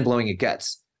more mind blowing it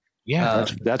gets. Yeah,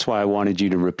 that's why I wanted you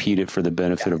to repeat it for the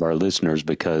benefit of our listeners,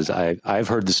 because I've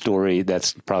heard the story.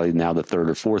 That's probably now the 3rd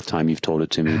or 4th time you've told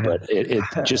it to me. But it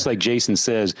just like Jason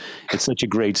says, it's such a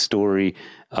great story.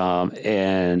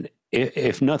 And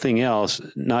if nothing else,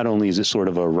 not only is it sort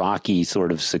of a rocky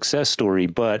sort of success story,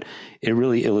 but it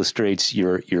really illustrates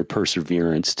your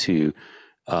perseverance to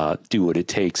do what it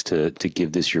takes to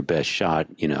give this your best shot.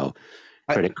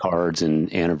 Credit cards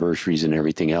and anniversaries and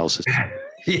everything else.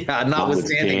 Yeah,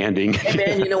 notwithstanding. Hey,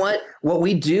 man, you know what? What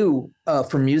we do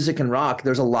for music and rock,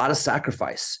 there's a lot of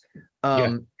sacrifice.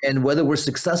 And whether we're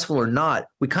successful or not,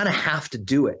 we kind of have to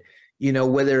do it.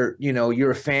 Whether,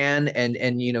 you're a fan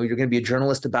and you're going to be a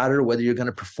journalist about it, or whether you're going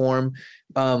to perform.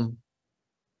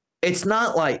 It's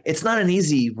not an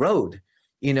easy road.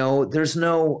 There's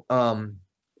no,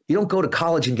 you don't go to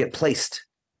college and get placed.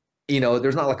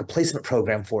 There's not like a placement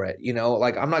program for it.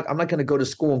 Like I'm not going to go to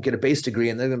school and get a bass degree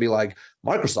and they're going to be like,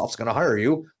 Microsoft's going to hire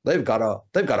you. They've got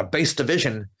a bass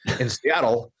division in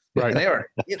Seattle. Right. And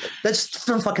that just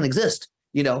doesn't fucking exist,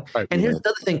 Right. And here's the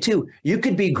other thing too. You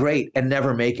could be great and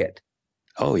never make it.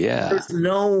 Oh yeah. There's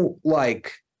no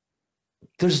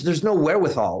there's no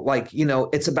wherewithal. Like, you know,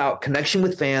 it's about connection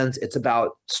with fans. It's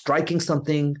about striking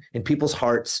something in people's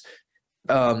hearts.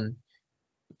 I'm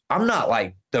not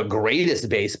like the greatest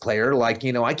bass player. Like,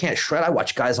 you know, I can't shred. I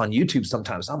watch guys on YouTube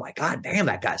sometimes. I'm like, God damn,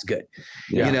 that guy's good.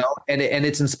 Yeah. You know, and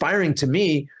it's inspiring to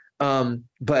me.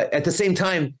 But at the same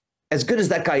time, as good as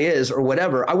that guy is or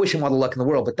whatever, I wish him all the luck in the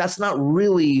world. But that's not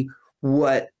really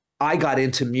what I got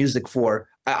into music for.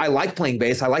 I like playing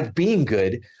bass. I like being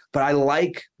good, but I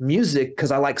like music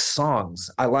because I like songs.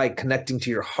 I like connecting to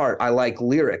your heart. I like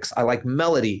lyrics. I like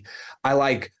melody. I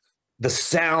like the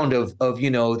sound of you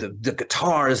know, the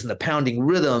guitars and the pounding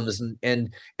rhythms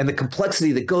and the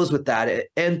complexity that goes with that.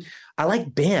 And I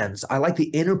like bands. I like the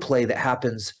interplay that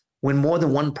happens when more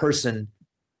than one person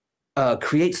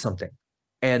creates something.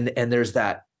 And there's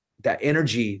that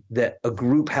energy that a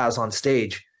group has on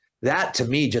stage. That to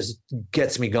me just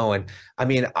gets me going. I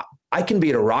mean, I can be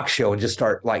at a rock show and just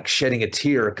start like shedding a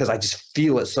tear because I just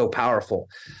feel it so powerful.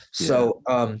 Yeah. So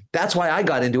that's why I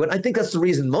got into it. I think that's the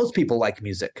reason most people like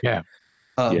music. Yeah.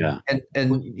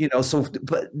 And you know, so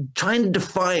but trying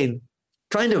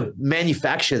to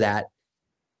manufacture that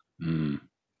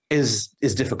is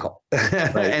difficult,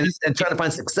 right. and trying to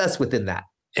find success within that.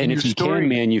 And if you can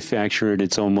manufacture it,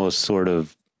 it's almost sort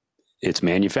of, it's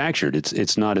manufactured.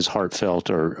 It's not as heartfelt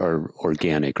or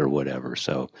organic or whatever.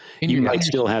 So you might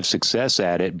still have success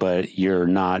at it, but you're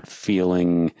not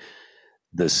feeling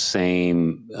the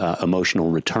same emotional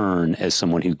return as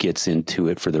someone who gets into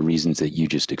it for the reasons that you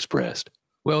just expressed.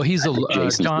 Well, he's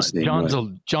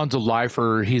John's a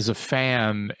lifer. He's a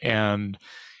fan, and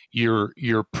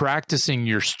you're practicing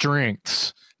your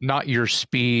strengths, not your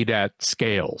speed at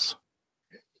scales.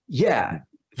 Yeah,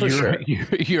 for sure.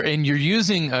 You're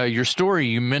using your story.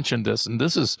 You mentioned this, and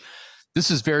this is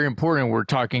very important. We're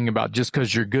talking about just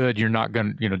because you're good, you're not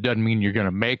going to, doesn't mean you're going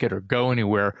to make it or go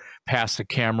anywhere past the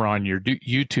camera on your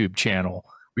YouTube channel.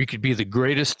 You could be the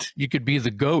greatest. You could be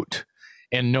the GOAT,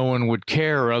 and no one would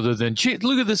care other than, gee,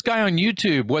 look at this guy on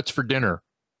YouTube. What's for dinner?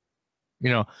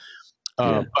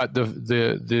 But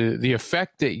the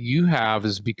effect that you have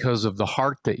is because of the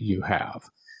heart that you have.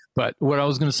 But what I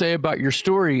was going to say about your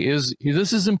story is,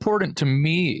 this is important to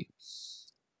me.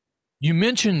 You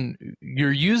mentioned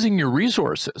you're using your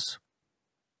resources.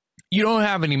 You don't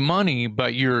have any money,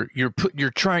 but you're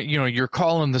trying, you're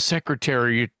calling the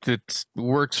secretary that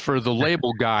works for the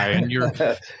label guy, and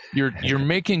you're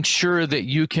making sure that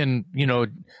you can,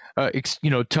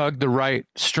 tug the right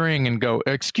string and go,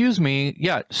 excuse me,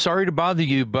 yeah, sorry to bother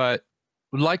you, but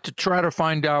would like to try to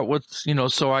find out what's,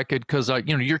 so I could, because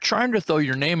you're trying to throw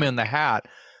your name in the hat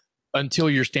until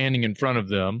you're standing in front of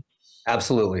them.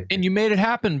 Absolutely. And you made it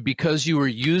happen because you were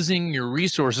using your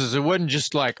resources. It wasn't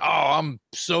just like, oh, I'm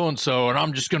so-and-so and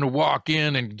I'm just going to walk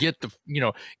in and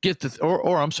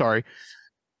I'm sorry,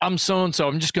 I'm so-and-so,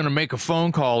 I'm just going to make a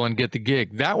phone call and get the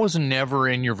gig. That was never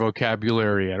in your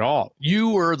vocabulary at all. You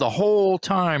were the whole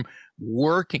time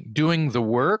doing the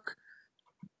work,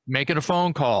 making a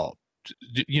phone call.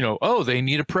 Oh, they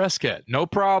need a press kit. No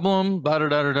problem. Blah, da,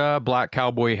 da, da, da, black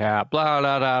cowboy hat, blah,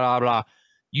 blah, blah, blah, blah.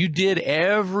 You did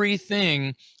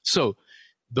everything. So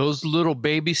those little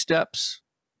baby steps,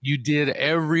 you did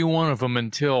every one of them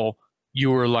until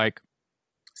you were like,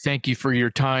 thank you for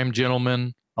your time,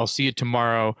 gentlemen. I'll see you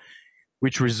tomorrow,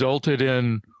 which resulted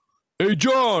in, hey,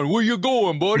 John, where you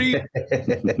going, buddy?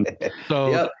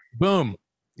 So, yep. Boom.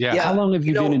 Yeah. How long have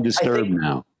you been in Disturbed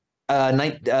now?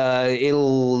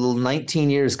 19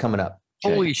 years coming up.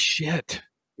 Okay. Holy shit.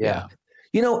 Yeah.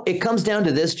 It comes down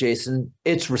to this, Jason.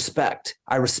 It's respect.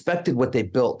 I respected what they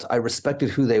built. I respected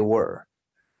who they were,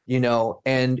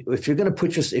 and if you're going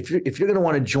to if you're going to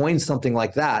want to join something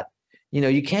like that,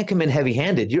 you can't come in heavy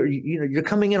handed. You're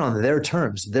coming in on their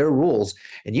terms, their rules,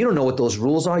 and you don't know what those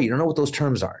rules are. You don't know what those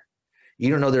terms are. You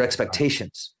don't know their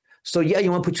expectations. So yeah,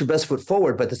 you want to put your best foot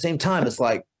forward, but at the same time, it's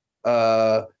like,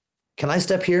 can I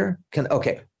step here?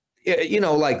 Okay.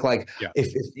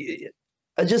 If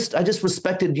I just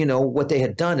respected, what they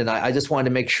had done. And I just wanted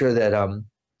to make sure that,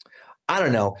 I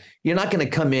don't know, you're not going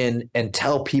to come in and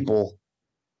tell people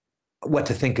what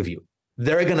to think of you.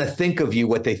 They're going to think of you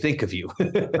what they think of you.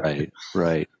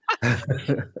 Right.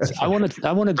 I want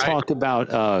to talk about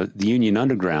the Union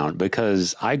Underground,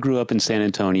 because I grew up in San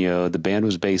Antonio. The band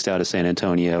was based out of San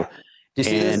Antonio. Do you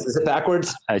see this? Is it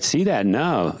backwards? I see that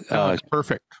now. It's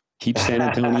perfect. Keep San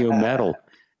Antonio metal.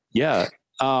 Yeah.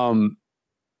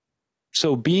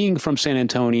 So being from San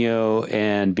Antonio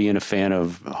and being a fan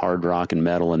of hard rock and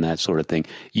metal and that sort of thing,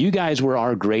 you guys were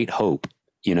our great hope.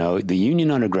 The Union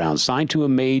Underground, signed to a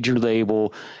major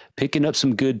label, picking up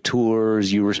some good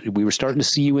tours. We were starting to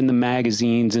see you in the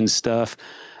magazines and stuff.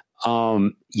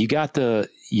 You got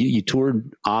you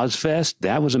toured Ozfest.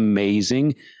 That was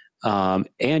amazing.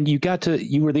 And you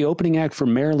were the opening act for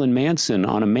Marilyn Manson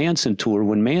on a Manson tour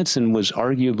when Manson was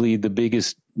arguably the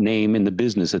biggest name in the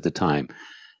business at the time.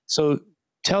 So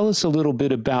tell us a little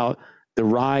bit about the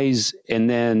rise, and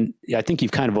then I think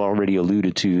you've kind of already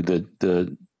alluded to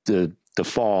the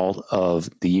fall of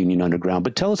the Union Underground,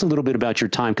 but tell us a little bit about your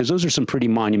time, because those are some pretty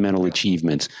monumental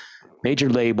achievements. Major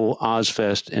label,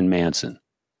 Ozfest, and Manson.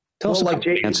 Tell us about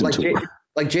Manson tour.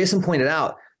 Like Jason pointed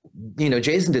out,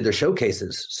 Jason did their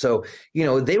showcases. So,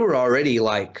 they were already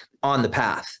like on the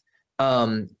path.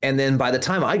 And then by the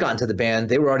time I got into the band,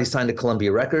 they were already signed to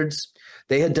Columbia Records.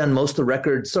 They had done most of the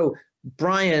records. So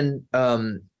Brian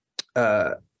and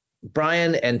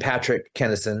Patrick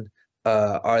Kennison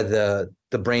are the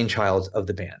brainchild of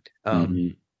the band.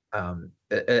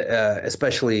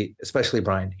 Especially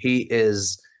Brian. He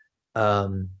is,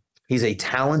 he's a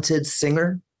talented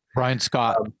singer. Brian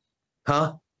Scott.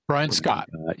 Brian Scott.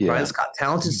 Brian Scott,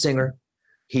 talented singer.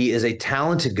 He is a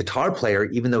talented guitar player,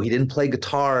 even though he didn't play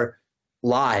guitar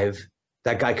live.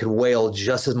 That guy could wail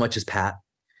just as much as Pat.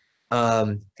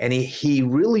 And he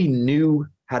really knew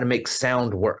how to make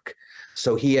sound work.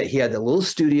 So he had a little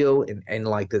studio in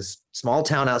like this small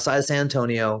town outside of San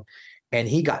Antonio, and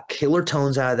he got killer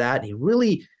tones out of that. And he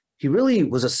really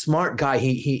was a smart guy.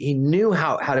 He knew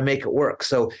how to make it work.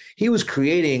 So he was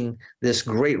creating this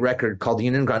great record called the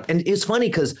Union Underground. And it's funny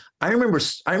because I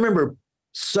remember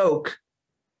Soak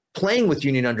playing with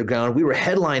Union Underground. We were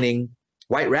headlining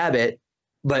White Rabbit,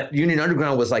 but Union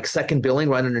Underground was like second billing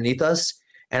right underneath us.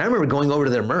 And I remember going over to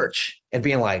their merch and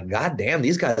being like, God damn,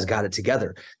 these guys got it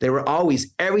together. They were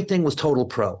always, everything was total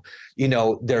pro.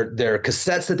 Their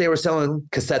cassettes that they were selling,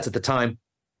 cassettes at the time,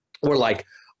 were like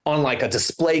on like a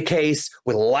display case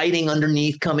with lighting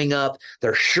underneath coming up.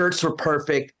 Their shirts were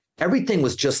perfect. Everything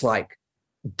was just like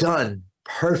done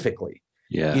perfectly.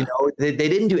 Yeah. They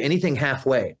didn't do anything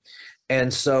halfway.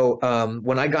 And so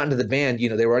when I got into the band,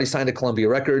 they were already signed to Columbia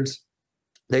Records.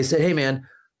 They said, hey man,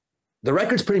 the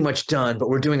record's pretty much done, but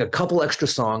we're doing a couple extra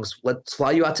songs. Let's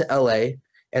fly you out to LA.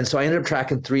 And so I ended up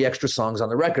tracking 3 extra songs on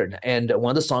the record. And one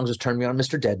of the songs was Turn Me On,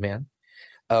 Mr. Deadman,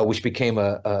 which became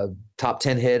a top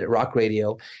 10 hit at rock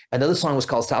radio. Another song was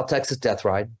called South Texas Death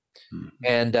Ride. Mm-hmm.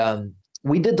 And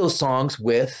we did those songs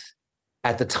with,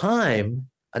 at the time,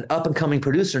 an up and coming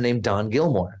producer named Don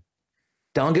Gilmore.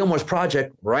 Don Gilmore's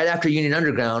project right after Union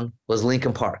Underground was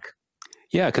Linkin Park.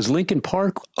 Yeah, because Linkin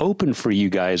Park opened for you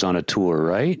guys on a tour,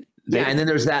 right? And then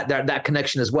there's that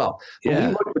connection as well. But yeah.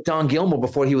 We worked with Don Gilmore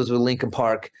before he was with Linkin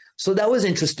Park. So that was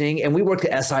interesting. And we worked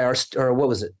at SIR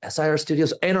Studios,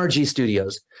 NRG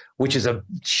Studios, which is a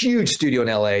huge studio in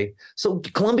LA. So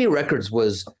Columbia Records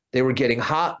they were getting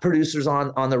hot producers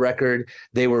on the record.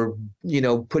 They were,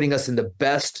 putting us in the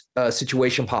best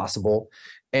situation possible.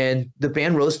 And the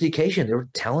band rose to the occasion. They were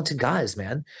talented guys,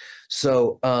 man.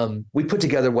 So we put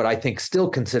together what I think still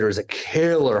considers a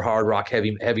killer hard rock,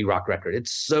 heavy rock record.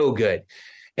 It's so good.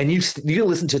 And you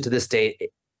listen to it to this day,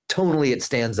 tonally it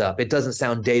stands up. It doesn't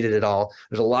sound dated at all.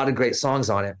 There's a lot of great songs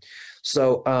on it.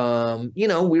 So,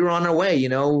 we were on our way.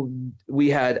 We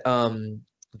had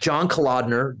John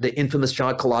Kolodner, the infamous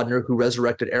John Kolodner, who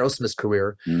resurrected Aerosmith's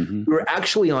career. Mm-hmm. We were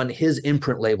actually on his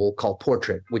imprint label called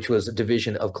Portrait, which was a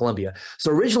division of Columbia.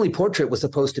 So originally Portrait was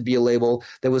supposed to be a label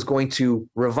that was going to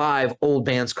revive old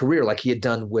band's career like he had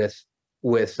done with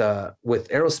Aerosmith.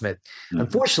 Mm-hmm.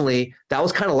 Unfortunately, that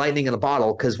was kind of lightning in a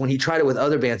bottle, because when he tried it with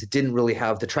other bands, it didn't really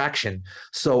have the traction.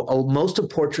 So most of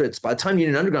Portrait's, by the time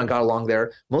Union Underground got along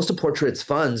there, most of Portrait's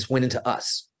funds went into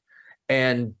us.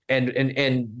 And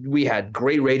we had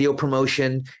great radio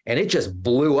promotion, and it just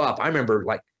blew up. I remember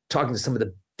like talking to some of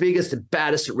the biggest and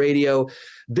baddest at radio,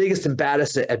 biggest and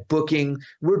baddest at booking.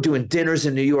 We're doing dinners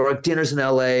in New York, dinners in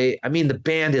LA. I mean, the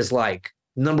band is like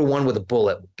number one with a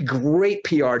bullet. Great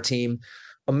PR team,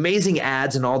 amazing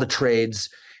ads in all the trades.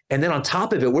 And then on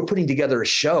top of it, we're putting together a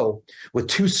show with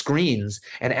 2 screens.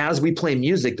 And as we play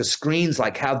music, the screens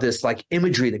like have this like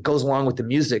imagery that goes along with the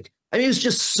music. I mean, it was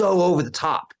just so over the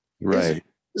top. Right. It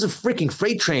was a freaking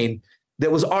freight train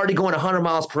that was already going 100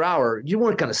 miles per hour. You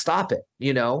weren't going to stop it,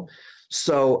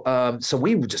 So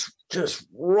we just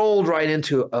rolled right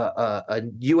into a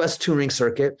U.S. touring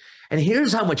circuit. And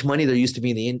here's how much money there used to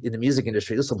be in the music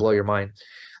industry. This will blow your mind.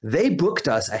 They booked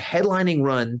us a headlining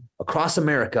run across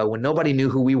America when nobody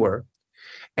knew who we were,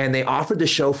 and they offered the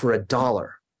show for $1.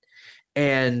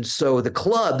 And so the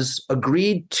clubs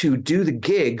agreed to do the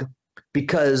gig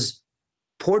because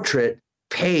Portrait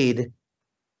paid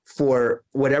for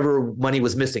whatever money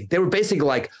was missing. They were basically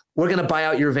like, we're going to buy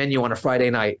out your venue on a Friday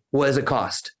night. What does it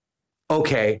cost?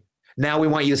 Okay. Now we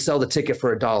want you to sell the ticket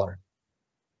for $1.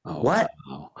 Oh, What?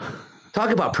 wow. Talk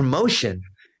about promotion.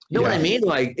 You know what I mean?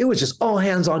 Like, it was just all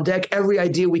hands on deck, every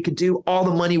idea we could do, all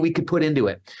the money we could put into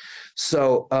it.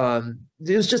 So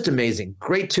it was just amazing.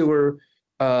 Great tour.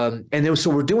 So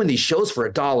we're doing these shows for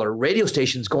 $1. Radio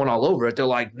stations going all over it. They're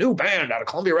like, new band out of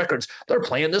Columbia Records. They're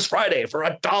playing this Friday for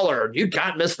 $1. You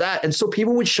can't miss that. And so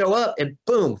people would show up and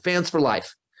boom, fans for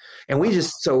life. And we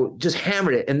just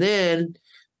hammered it. And then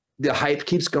the hype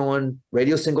keeps going.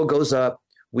 Radio single goes up.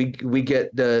 We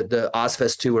get the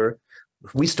Ozfest tour.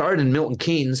 We started in Milton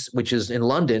Keynes, which is in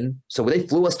London. So they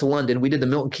flew us to London. We did the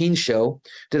Milton Keynes show,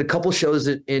 did a couple shows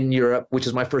in Europe, which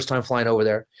is my first time flying over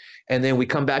there. And then we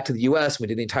come back to the US. We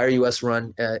did the entire US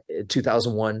run at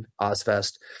 2001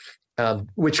 Ozfest,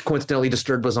 which coincidentally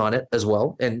Disturbed was on it as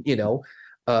well. And,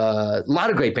 a lot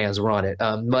of great bands were on it.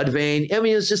 Mudvayne. I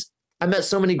mean, it's just, I met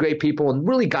so many great people and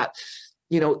really got,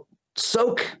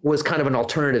 Soak was kind of an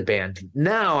alternative band.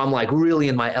 Now I'm like really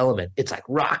in my element. It's like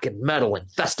rock and metal and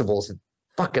festivals and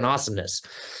fucking awesomeness.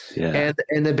 Yeah.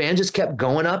 And the band just kept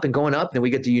going up and going up. And we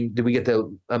get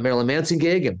the Marilyn Manson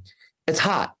gig, and it's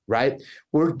hot, right?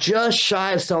 We're just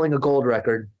shy of selling a gold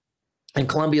record. And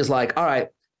Columbia's like, all right,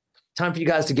 time for you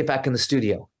guys to get back in the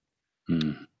studio.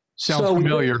 Sounds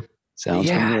familiar. Sounds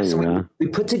familiar. So we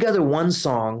put together one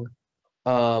song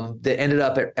that ended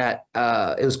up at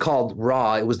it was called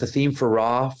Raw. It was the theme for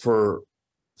Raw for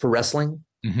wrestling.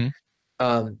 Mm-hmm.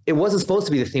 It wasn't supposed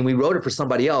to be the theme. We wrote it for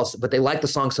somebody else, but they liked the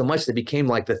song so much that it became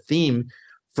like the theme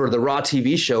for the Raw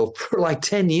TV show for like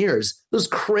 10 years. It was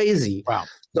crazy. Wow.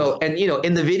 So, and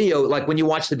in the video, like when you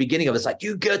watch the beginning of it, it's like,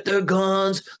 you get the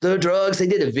guns, the drugs. They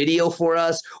did a video for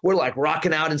us. We're like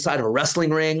rocking out inside of a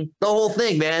wrestling ring, the whole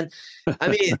thing, man. I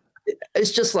mean,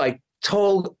 it's just like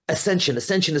total ascension,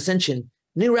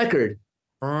 new record.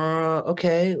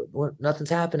 Okay. Nothing's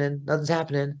happening.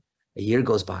 A year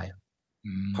goes by,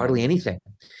 hardly anything.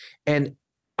 And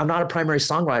I'm not a primary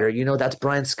songwriter. That's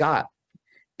Brian Scott.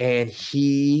 And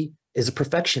he is a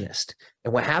perfectionist.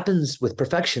 And what happens with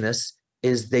perfectionists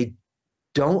is they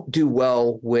don't do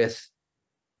well with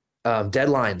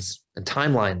deadlines and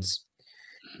timelines,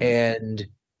 and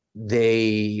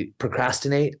they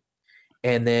procrastinate.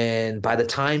 And then by the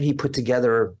time he put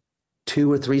together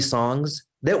 2 or 3 songs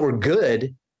that were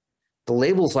good, the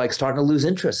label's like starting to lose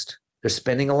interest. They're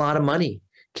spending a lot of money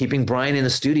keeping Brian in the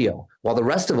studio, while the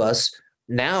rest of us,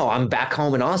 now I'm back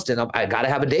home in Austin. I got to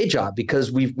have a day job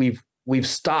because we've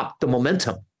stopped the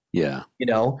momentum. Yeah.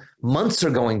 Months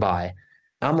are going by.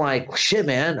 I'm like, shit,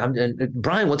 man.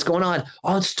 Brian, what's going on?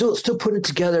 Oh, it's still putting it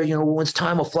together. When it's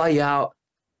time, I'll fly you out.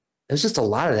 There's just a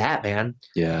lot of that, man.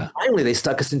 Yeah. Finally, they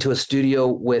stuck us into a studio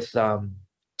with, I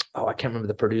can't remember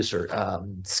the producer,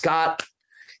 Scott.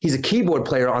 He's a keyboard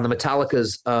player on the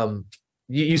Metallica's.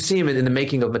 You see him in the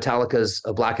making of Metallica's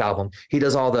Black Album. He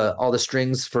does all the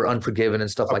strings for Unforgiven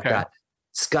and stuff like that.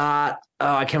 Scott,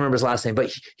 I can't remember his last name,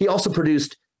 but he also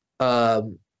produced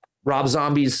Rob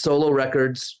Zombie's solo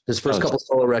records, his first couple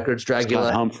solo records, Dragula.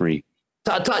 Scott Humphrey.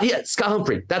 Scott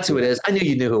Humphrey. That's who it is. I knew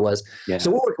you knew who it was. Yeah.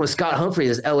 So we're working with Scott Humphrey at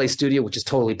his LA studio, which is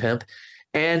totally pimp.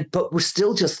 But we're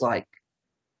still just like,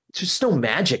 there's no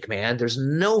magic, man. There's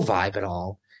no vibe at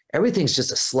all. Everything's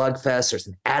just a slugfest. There's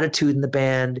an attitude in the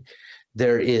band.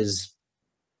 There is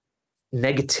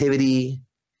negativity.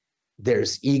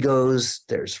 There's egos.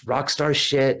 There's rock star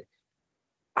shit.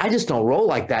 I just don't roll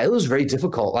like that. It was very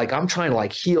difficult. Like, I'm trying to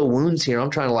like heal wounds here. I'm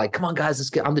trying to like, come on, guys, let's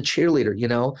get, I'm the cheerleader,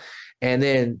 And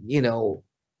then,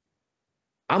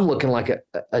 I'm looking like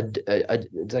I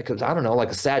don't know,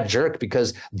 like a sad jerk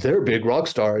because they're big rock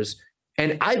stars.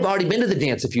 And I've already been to the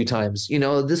dance a few times.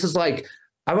 This is like,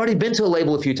 I've already been to a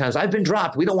label a few times. I've been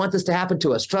dropped. We don't want this to happen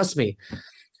to us. Trust me.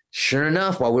 Sure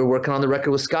enough, while we were working on the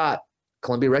record with Scott,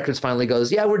 Columbia Records finally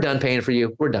goes, yeah, we're done paying for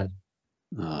you. We're done.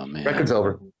 Oh, man. Record's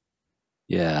over.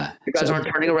 Yeah. You guys aren't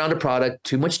turning around a product.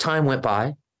 Too much time went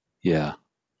by. Yeah.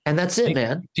 And that's it,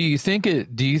 man. Do you think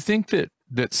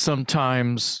that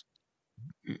sometimes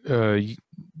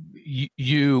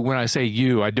you, when I say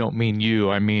you, I don't mean you,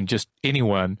 I mean just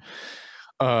anyone,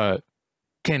 can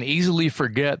easily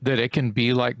forget that it can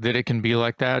be like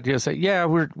that? Just say, yeah,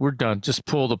 we're done. Just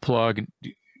pull the plug.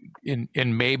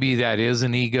 And maybe that is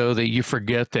an ego that you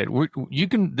forget that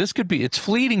it's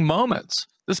fleeting moments.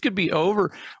 This could be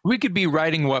over. We could be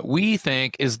writing what we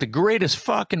think is the greatest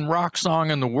fucking rock song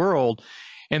in the world.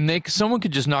 And someone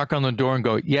could just knock on the door and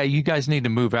go, yeah, you guys need to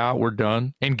move out. We're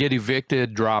done. And get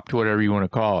evicted, dropped, whatever you want to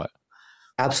call it.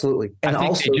 Absolutely. And I think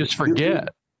also, they just forget.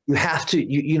 You have to,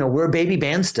 we're a baby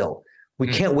band still. We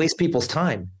can't waste people's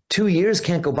time. 2 years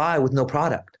can't go by with no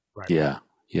product. Right. Yeah.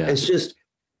 Yeah. It's just,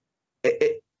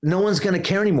 no one's going to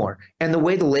care anymore. And the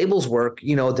way the labels work,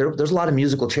 there's a lot of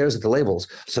musical chairs at the labels.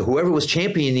 So whoever was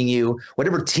championing you,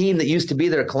 whatever team that used to be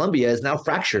there at Columbia is now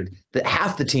fractured. That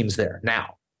half the team's there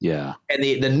now. Yeah. And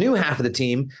the new half of the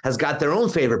team has got their own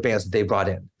favorite bands that they brought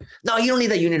in. No, you don't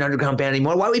need that Union Underground band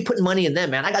anymore. Why are we putting money in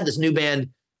them, man? I got this new band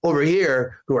over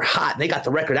here who are hot and they got the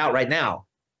record out right now.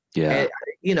 Yeah.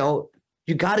 And,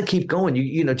 you got to keep going.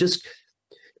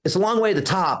 It's a long way to the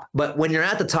top, but when you're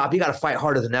at the top, you got to fight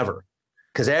harder than ever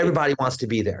because everybody wants to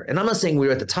be there. And I'm not saying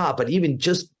we're at the top, but even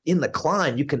just in the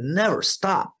climb, you can never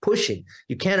stop pushing.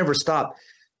 You can't ever stop.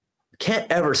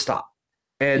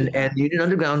 And Union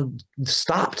Underground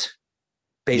stopped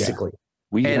basically.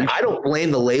 Yeah. I don't blame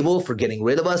the label for getting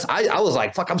rid of us. I was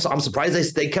like, fuck, I'm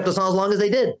surprised they kept us on as long as they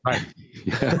did. Right.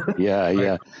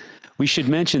 Yeah. We should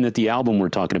mention that the album we're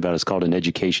talking about is called An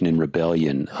Education in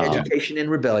Rebellion. Education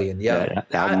in Rebellion. Yeah.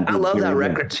 I love that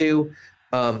record too.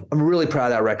 I'm really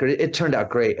proud of that record. It turned out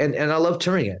great. And I love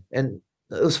touring it. And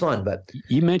it was fun, but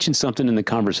you mentioned something in the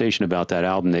conversation about that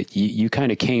album that you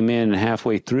kind of came in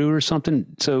halfway through or something.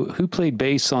 So who played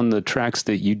bass on the tracks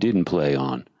that you didn't play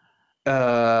on?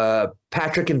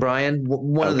 Patrick and Brian,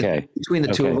 between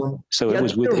the two of them. So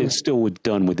it's still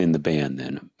done within the band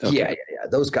then. Okay. Yeah.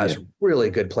 Those guys were really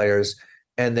good players.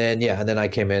 And then I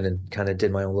came in and kind of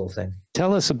did my own little thing.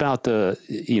 Tell us about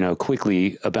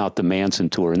quickly about the Manson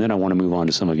tour, and then I want to move on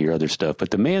to some of your other stuff.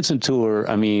 But the Manson tour,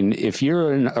 I mean, if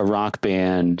you're in a rock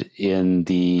band in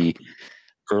the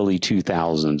early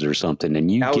 2000s or something, and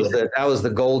that was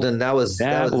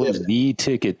the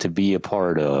ticket to be a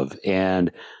part of,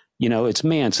 and it's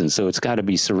Manson, so it's got to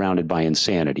be surrounded by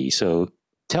insanity. So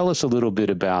tell us a little bit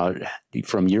about,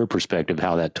 from your perspective,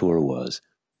 how that tour was.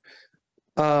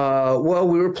 Well,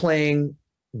 we were playing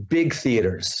big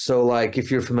theaters. So like, if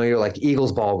you're familiar, like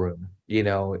Eagles Ballroom, in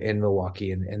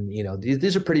Milwaukee and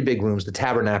these are pretty big rooms, the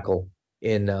Tabernacle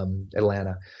in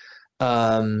Atlanta.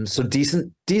 So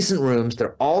decent rooms.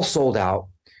 They're all sold out.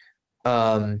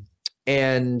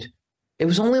 And it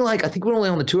was only I think we were only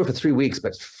on the tour for 3 weeks,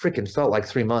 but freaking felt like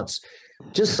 3 months.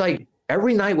 Just like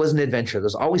every night was an adventure.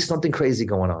 There's always something crazy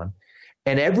going on.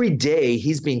 And every day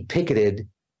he's being picketed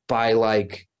by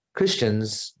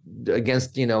Christians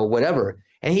against, whatever.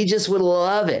 And he just would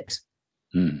love it.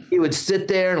 He would sit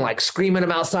there and scream at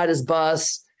him outside his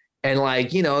bus. And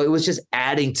it was just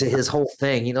adding to his whole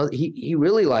thing. He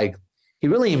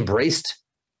really embraced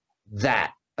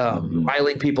that,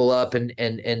 riling people up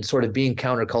and sort of being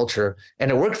counterculture, and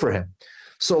it worked for him.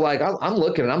 So I'm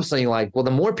looking and I'm saying well,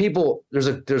 the more people, there's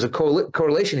a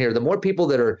correlation here. The more people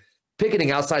that are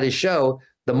picketing outside his show,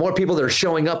 the more people that are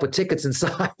showing up with tickets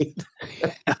inside.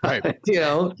 Right.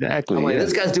 Exactly. I'm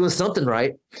this guy's doing something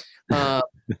right.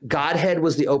 Godhead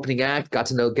was the opening act. Get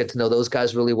to know those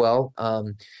guys really well.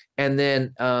 And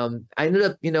then I ended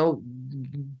up,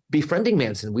 befriending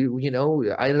Manson.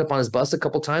 I ended up on his bus a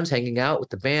couple times, hanging out with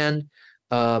the band.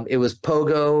 It was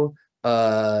Pogo,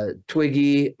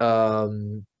 Twiggy,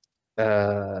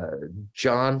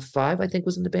 John 5, I think,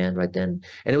 was in the band right then.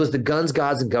 And it was the Guns,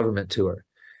 Gods, and Government tour.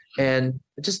 And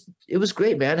it was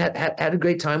great, man. Had a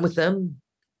great time with them.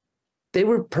 They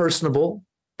were personable,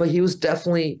 but he was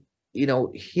definitely, he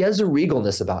has a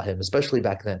regalness about him, especially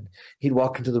back then. He'd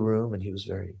walk into the room and he was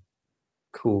very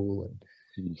cool, and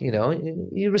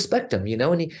you respect him,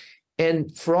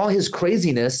 and for all his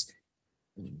craziness,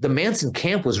 the Manson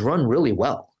camp was run really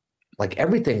well.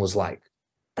 Everything was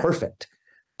perfect.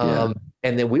 Yeah.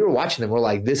 And then we were watching them. We're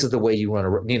like, this is the way you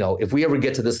run if we ever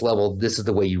get to this level, this is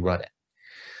the way you run it.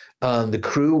 The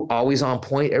crew always on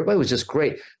point. Everybody was just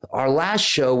great. Our last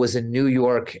show was in New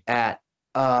York at,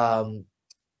 I'm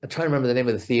trying to remember the name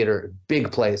of the theater,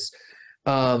 big place.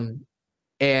 And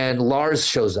Lars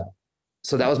shows up.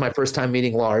 So that was my first time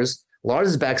meeting Lars. Lars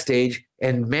is backstage,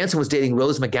 and Manson was dating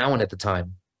Rose McGowan at the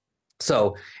time.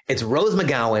 So it's Rose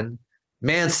McGowan,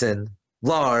 Manson,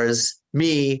 Lars,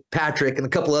 me, Patrick, and a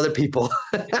couple other people.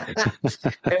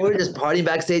 And we were just partying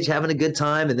backstage, having a good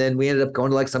time. And then we ended up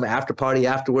going to some after party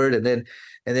afterward. And then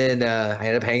I ended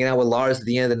up hanging out with Lars at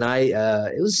the end of the night.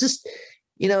 It was just,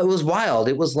 it was wild.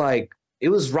 It was it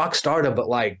was rock stardom, but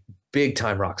big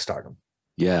time rock stardom.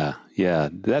 Yeah.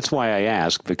 That's why I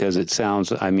asked, because it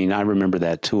sounds, I remember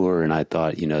that tour and I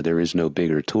thought, there is no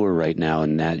bigger tour right now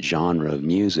in that genre of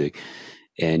music,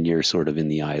 and you're sort of in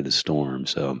the eye of the storm.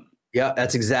 So yeah,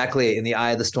 that's exactly it, in the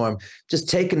eye of the storm. Just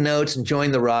taking notes,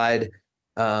 enjoying the ride,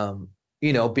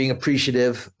 being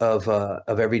appreciative of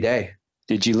every day.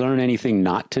 Did you learn anything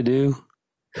not to do?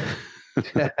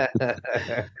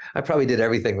 I probably did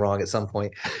everything wrong at some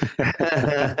point.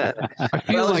 I When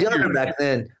feel I was like younger you're, back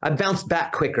then, I bounced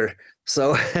back quicker.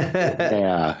 So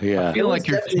Yeah, I yeah. there feel was like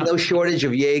you're, definitely no shortage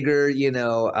of Jaeger.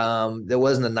 There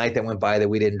wasn't a night that went by that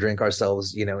we didn't drink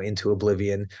ourselves, into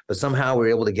oblivion. But somehow we were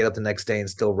able to get up the next day and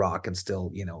still rock and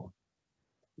still,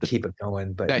 keep it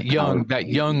going. But that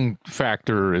young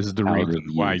factor is the Power of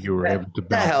reason why youth. you were able to that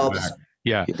bounce helps. back.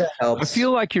 Yeah. That I helps.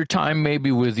 feel like your time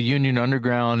maybe with Union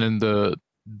Underground and the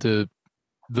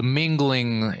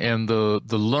mingling and the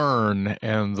learn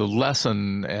and the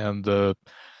lesson and the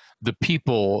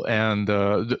people and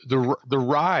the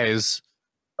rise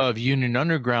of Union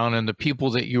Underground and the people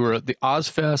that you were at the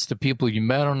Ozfest, the people you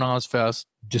met on Ozfest,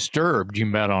 Disturbed you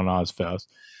met on Ozfest,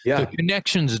 the Yeah.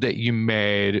 connections that you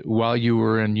made while you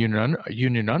were in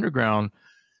Union Underground.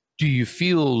 Do you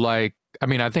feel like? I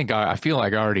mean, I feel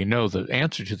like I already know the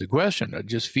answer to the question. I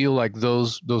just feel like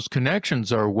those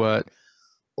connections are what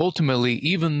ultimately,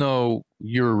 even though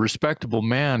you're a respectable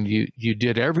man, you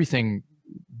did everything,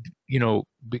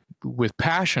 with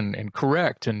passion and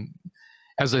correct, and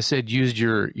as I said, used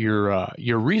your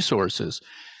resources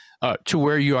to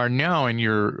where you are now in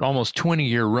your almost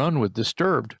 20-year run with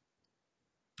Disturbed.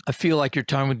 I feel like your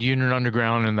time with Union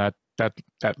Underground and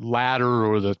that ladder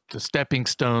or the stepping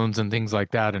stones and things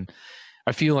like that, and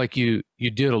I feel like you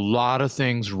did a lot of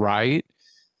things right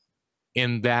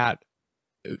in that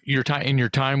your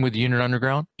time with Union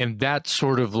Underground, and that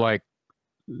sort of like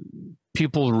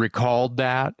people recalled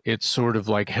that it sort of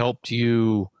like helped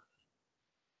you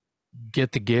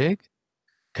get the gig.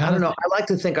 I don't know. I like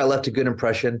to think I left a good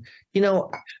impression.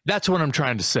 That's what I'm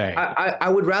trying to say. I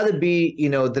would rather be,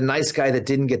 the nice guy that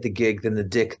didn't get the gig than the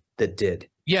dick that did.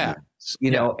 Yeah.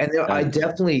 And I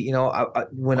definitely,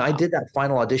 when I did that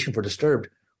final audition for Disturbed,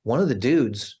 one of the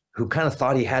dudes who kind of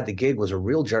thought he had the gig was a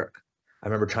real jerk. I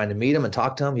remember trying to meet him and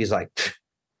talk to him. He's like,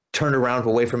 turned around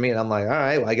away from me. And I'm like, all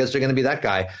right, well, I guess you're going to be that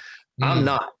guy. I'm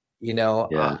not,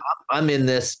 I'm in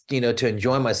this, to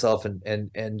enjoy myself.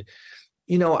 And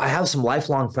I have some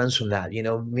lifelong friends from that,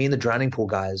 me and the Drowning Pool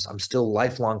guys, I'm still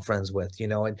lifelong friends with,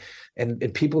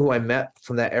 and people who I met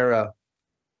from that era,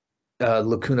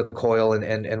 Lacuna Coil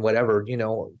and whatever,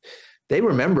 they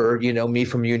remember, me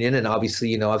from Union, and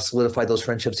obviously, I've solidified those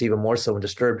friendships even more so in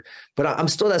Disturbed. But I'm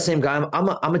still that same guy. I'm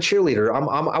a cheerleader.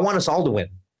 I want us all to win.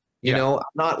 I'm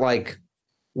not like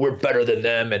we're better than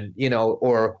them, and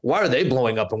or why are they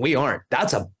blowing up and we aren't?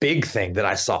 That's a big thing that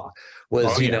I saw was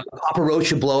Papa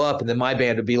Roach would blow up, and then my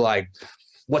band would be like,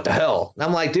 what the hell? And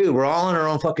I'm like, dude, we're all on our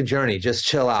own fucking journey. Just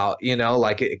chill out.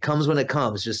 Like it comes when it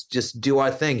comes. Just do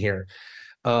our thing here.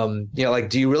 Like,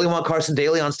 do you really want Carson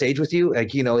Daly on stage with you?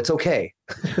 Like, it's okay.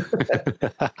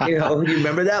 You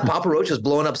remember that Papa Roach was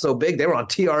blowing up so big, they were on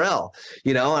TRL,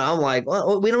 and I'm like,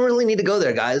 well, we don't really need to go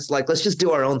there, guys. Like, let's just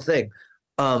do our own thing.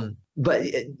 But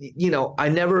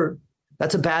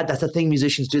that's a thing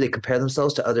musicians do. They compare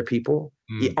themselves to other people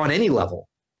on any level.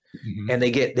 Mm-hmm. And they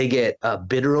get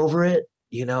bitter over it.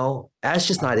 That's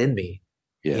just not in me.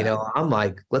 Yeah. I'm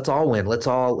like, let's all win. Let's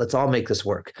all make this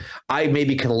work. I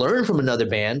maybe can learn from another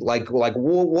band. Like,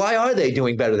 well, why are they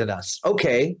doing better than us?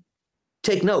 Okay.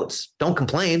 Take notes. Don't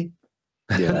complain.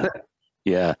 Yeah.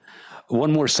 Yeah.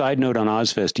 One more side note on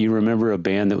Ozfest. Do you remember a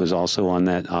band that was also on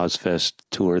that Ozfest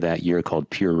tour that year called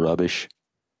Pure Rubbish?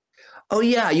 Oh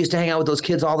yeah. I used to hang out with those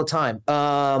kids all the time.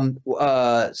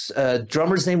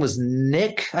 Drummer's name was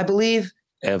Nick, I believe.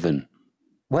 Evan.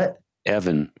 What?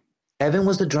 Evan. Evan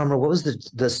was the drummer. What was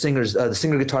the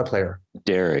singer guitar player?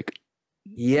 Derek.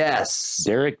 Yes.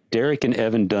 Derek and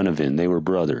Evan Donovan. They were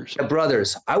brothers. The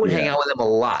brothers. I would hang out with them a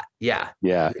lot. Yeah.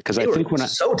 Yeah. Because I think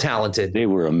so talented. They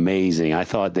were amazing. I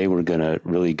thought they were going to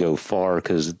really go far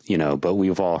because, but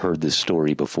we've all heard this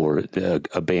story before.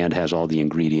 A band has all the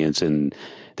ingredients and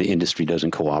the industry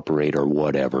doesn't cooperate or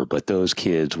whatever. But those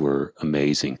kids were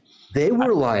amazing. They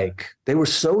were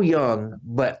so young,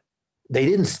 but they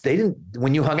didn't,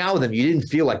 when you hung out with them, you didn't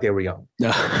feel like they were young.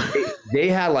 they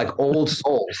had like old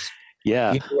souls.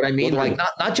 Yeah. You know what I mean? Well, like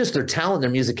not just their talent, their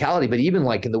musicality, but even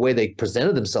like in the way they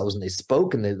presented themselves and they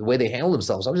spoke and the way they handled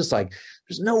themselves. I was just like,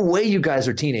 there's no way you guys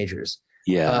are teenagers.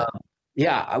 Yeah.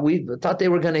 We thought they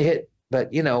were going to hit,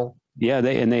 but Yeah.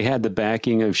 They had the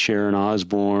backing of Sharon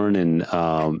Osbourne and,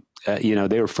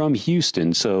 they were from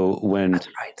Houston. So when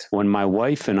my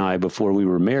wife and I, before we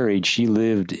were married, she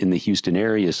lived in the Houston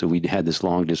area. So we had this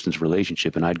long distance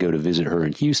relationship and I'd go to visit her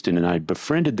in Houston and I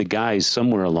befriended the guys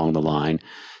somewhere along the line.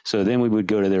 So then we would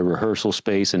go to their rehearsal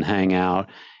space and hang out.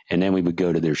 And then we would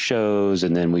go to their shows.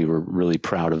 And then we were really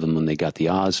proud of them when they got the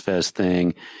Ozfest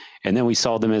thing. And then we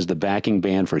saw them as the backing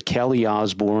band for Kelly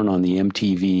Osbourne on the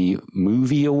MTV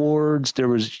Movie Awards.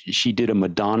 She did a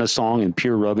Madonna song, and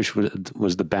Pure Rubbish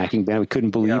was the backing band. We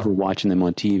couldn't believe we're watching them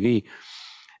on TV.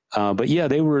 But yeah,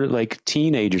 they were like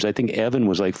teenagers. I think Evan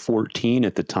was like 14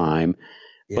 at the time,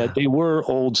 but they were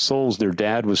old souls. Their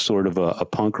dad was sort of a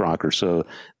punk rocker. So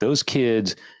those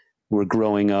kids were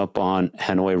growing up on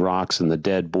Hanoi Rocks and the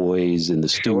Dead Boys and the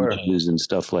Stooges and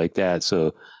stuff like that.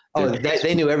 So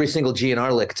they knew every single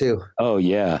GNR lick too. Oh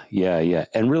yeah.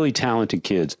 And really talented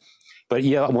kids. But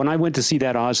yeah, when I went to see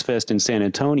that Ozfest in San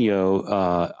Antonio,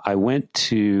 I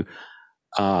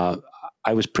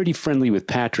was pretty friendly with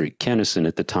Patrick Kennison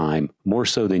at the time, more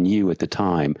so than you at the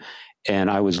time.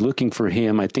 And I was looking for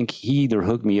him. I think he either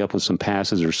hooked me up with some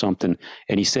passes or something.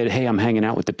 And he said, "Hey, I'm hanging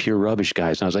out with the Pure Rubbish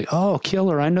guys." And I was like, "Oh,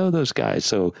 killer. I know those guys."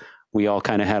 So we all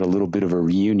kind of had a little bit of a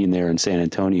reunion there in San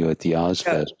Antonio at the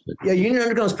Ozfest. Yeah, Union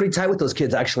Underground was pretty tight with those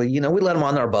kids, actually. We let them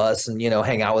on our bus and,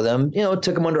 hang out with them.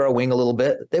 Took them under our wing a little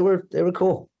bit. They were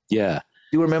cool. Yeah.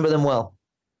 Do remember them well.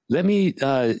 Let me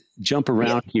jump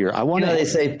around here. I want to. They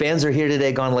say bands are here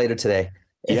today, gone later today.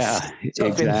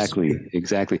 Exactly.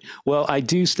 Well, I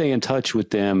do stay in touch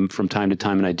with them from time to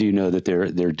time, and I do know that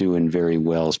they're doing very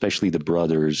well, especially the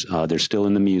brothers. They're still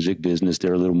in the music business.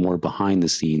 They're a little more behind the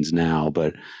scenes now,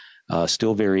 but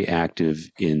still very active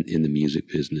in the music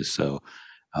business. So,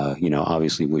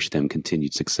 obviously wish them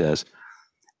continued success.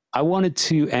 I wanted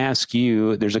to ask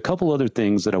you, there's a couple other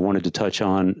things that I wanted to touch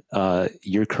on.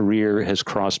 Your career has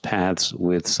crossed paths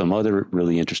with some other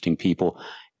really interesting people.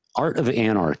 Art of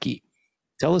Anarchy.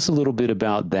 Tell us a little bit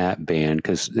about that band,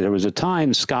 because there was a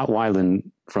time Scott Weiland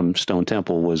from Stone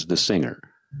Temple was the singer.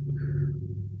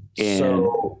 And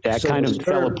that kind of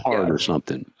fell apart or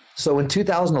something. So in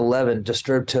 2011,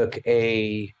 Disturbed took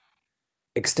a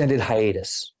extended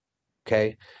hiatus.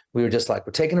 Okay. We were just like,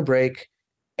 we're taking a break.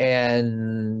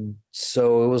 And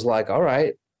so it was like, all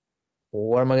right,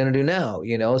 what am I going to do now?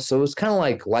 So it was kind of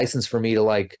like license for me to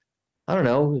I don't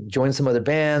know, join some other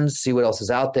bands, see what else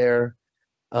is out there.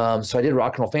 So I did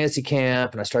Rock and Roll Fantasy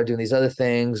Camp, and I started doing these other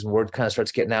things, and word kind of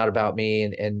starts getting out about me.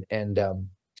 And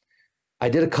I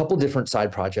did a couple different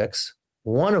side projects.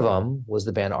 One of them was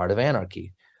the band Art of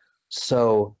Anarchy.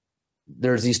 So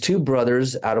there's these two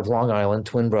brothers out of Long Island,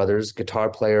 twin brothers, guitar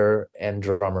player and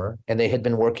drummer, and they had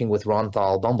been working with Ron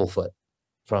Thal Bumblefoot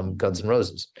from Guns N'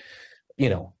 Roses.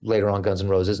 Later on Guns N'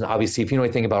 Roses. And obviously, if you know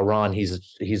anything about Ron, he's a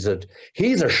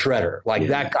shredder.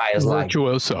 That guy is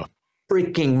virtuoso.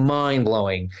 Freaking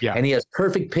mind-blowing. Yeah. And he has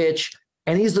perfect pitch,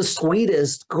 and he's the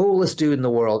sweetest, coolest dude in the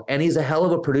world. And he's a hell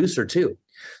of a producer too.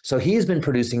 So he's been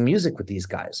producing music with these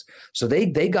guys. So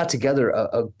they got together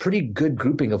a pretty good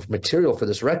grouping of material for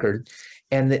this record.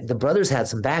 And the brothers had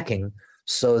some backing,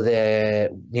 so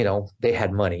that, they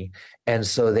had money. And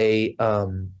so they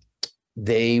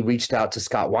reached out to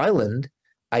Scott Weiland.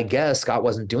 I guess Scott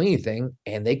wasn't doing anything,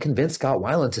 and they convinced Scott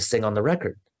Weiland to sing on the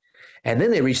record. And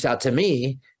then they reached out to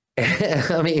me.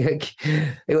 I mean,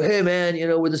 they go, "Hey man,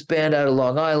 we're this band out of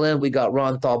Long Island. We got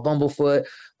Ron Thal Bumblefoot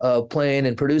playing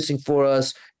and producing for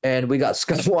us, and we got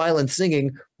Scott Weiland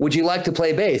singing. Would you like to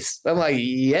play bass?" I'm like,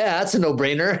 "Yeah, that's a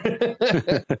no-brainer."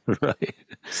 Right.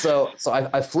 So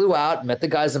I flew out, met the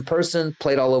guys in person,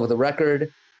 played all over the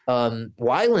record.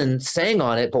 Weiland sang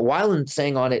on it, but Weiland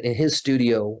sang on it in his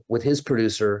studio with his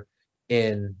producer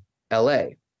in LA.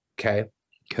 Okay.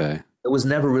 There was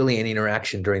never really any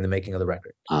interaction during the making of the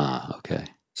record. Okay.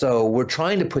 So we're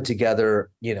trying to put together,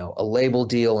 a label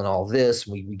deal and all this.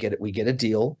 We get a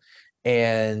deal,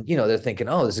 and they're thinking,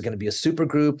 oh, this is going to be a super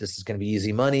group. This is going to be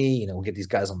easy money. We'll get these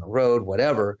guys on the road,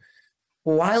 whatever.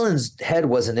 Well, Weiland's head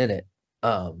wasn't in it.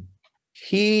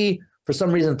 He, for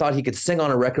some reason, thought he could sing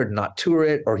on a record and not tour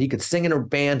it, or he could sing in a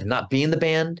band and not be in the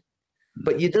band.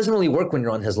 But it doesn't really work when you're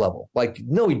on his level.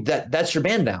 No, that's your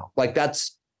band now.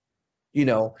 That's,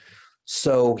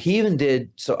 So he even did.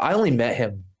 So I only met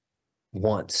him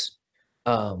once.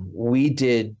 We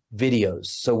did videos.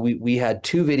 So we had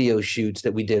 2 video shoots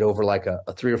that we did over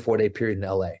a 3 or 4 day period in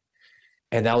LA.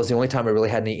 And that was the only time I really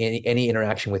had any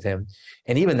interaction with him.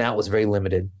 And even that was very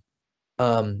limited.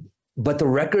 But the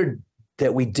record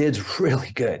that we did is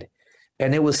really good.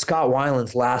 And it was Scott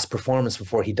Weiland's last performance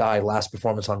before he died, last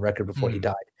performance on record before he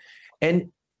died.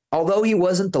 And although he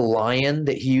wasn't the lion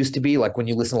that he used to be, when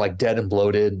you listen to Dead and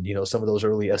Bloated and, some of those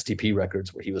early STP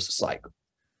records where he was just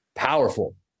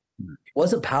powerful. He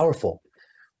wasn't powerful,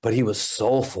 but he was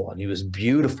soulful, and he was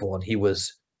beautiful, and he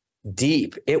was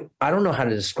deep. I don't know how to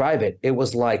describe it. It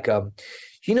was I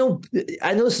know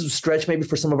this is a stretch maybe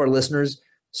for some of our listeners.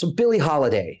 So Billie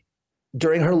Holiday,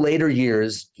 during her later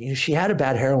years, she had a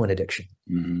bad heroin addiction.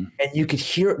 Mm-hmm. And you could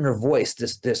hear it in her voice,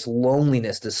 this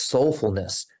loneliness, this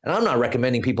soulfulness. And I'm not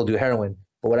recommending people do heroin,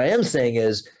 but what I am saying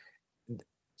is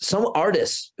some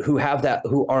artists who have that,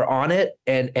 who are on it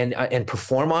and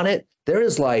perform on it, there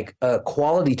is like a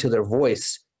quality to their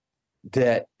voice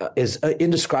that is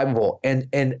indescribable.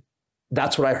 And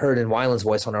that's what I heard in Weiland's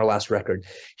voice on our last record.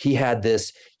 He had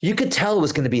this, you could tell it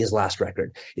was going to be his last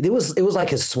record. It was like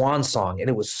his swan song, and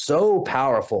it was so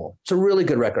powerful. It's a really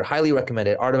good record. Highly recommend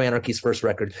it. Art of Anarchy's first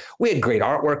record. We had great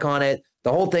artwork on it.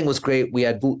 The whole thing was great. We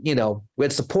had, we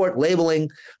had support labeling,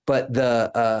 but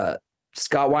the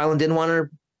Scott Weiland didn't want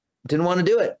to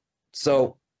do it.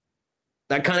 So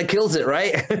that kind of kills it,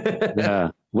 right?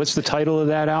 Yeah. What's the title of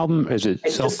that album? Is it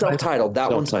It's just self-titled?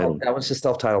 That one's just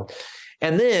self-titled.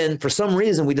 And then for some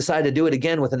reason we decided to do it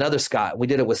again with another Scott. We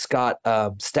did it with Scott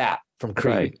Stapp from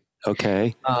Creed. Right.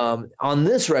 Okay. On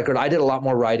this record, I did a lot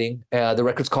more writing. The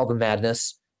record's called The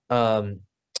Madness.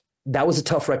 That was a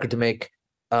tough record to make.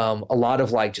 A lot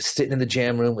of like just sitting in the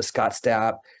jam room with Scott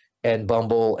Stapp and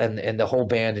Bumble and the whole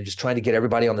band, and just trying to get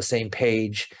everybody on the same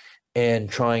page, and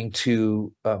trying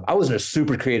to I was in a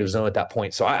super creative zone at that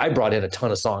point. So I brought in a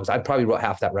ton of songs. I probably wrote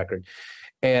half that record.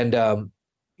 And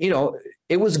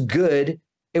it was good.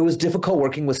 It was difficult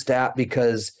working with Stapp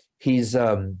because he's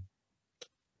you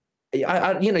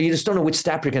just don't know which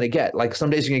Stapp you're going to get. Like some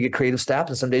days you're going to get creative Stapp,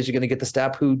 and some days you're going to get the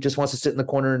Stapp who just wants to sit in the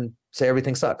corner and say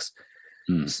everything sucks.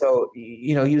 So,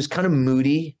 he was kind of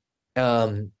moody.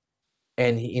 And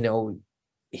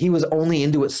he was only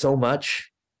into it so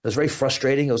much. It was very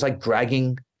frustrating. It was like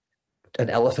dragging an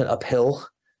elephant uphill,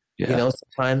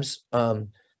 sometimes.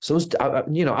 So it was, I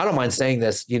don't mind saying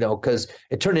this, because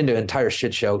it turned into an entire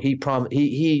shit show. He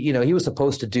was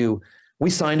supposed to do,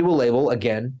 we signed to a label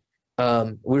again.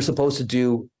 We were supposed to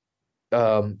do,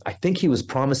 I think he was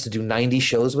promised to do 90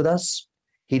 shows with us.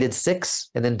 He did 6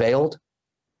 and then bailed.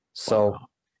 So, wow.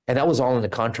 And that was all in the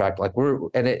contract. Like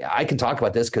I can talk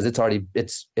about this because it's already,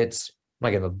 it's, I'm not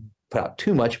going to put out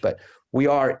too much, but we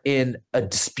are in a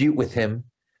dispute with him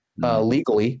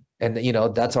legally. And,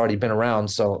 that's already been around.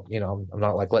 So, I'm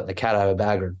not like letting the cat out of the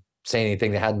bag or saying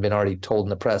anything that hadn't been already told in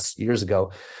the press years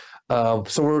ago.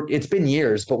 It's been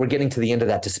years, but we're getting to the end of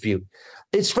that dispute.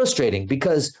 It's frustrating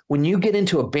because when you get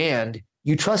into a band,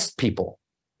 you trust people.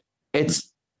 I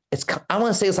want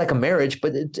to say it's like a marriage,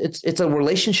 but it's a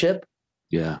relationship.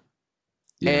 Yeah.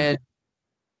 And,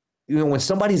 when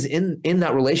somebody's in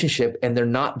that relationship and they're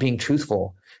not being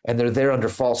truthful, and they're there under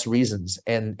false reasons,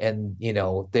 and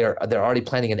they're already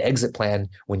planning an exit plan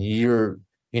when you're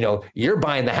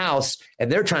buying the house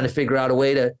and they're trying to figure out a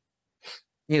way to,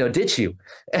 ditch you.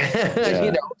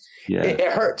 Yeah.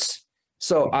 It hurts.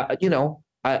 So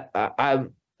I'm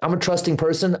a trusting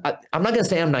person. I'm not going to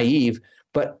say I'm naive,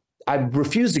 but I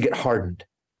refuse to get hardened.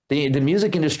 The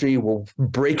music industry will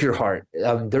break your heart.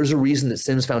 There's a reason that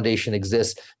Sims Foundation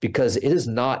exists, because it is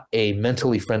not a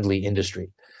mentally friendly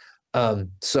industry. But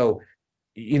I'm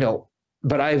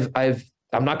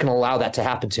not going to allow that to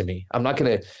happen to me. I'm not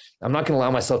going to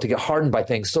allow myself to get hardened by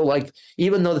things. So like,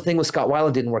 even though the thing with Scott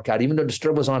Weiland didn't work out, even though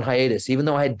Disturbed was on hiatus, even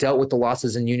though I had dealt with the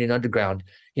losses in Union Underground,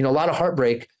 a lot of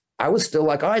heartbreak, I was still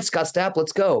like, all right, Scott Stapp,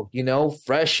 let's go,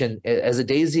 fresh and as a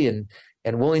daisy and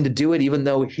willing to do it, even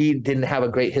though he didn't have a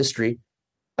great history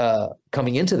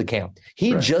coming into the camp.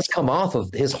 He'd just come off of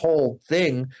his whole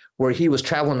thing where he was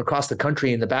traveling across the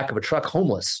country in the back of a truck,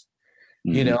 homeless.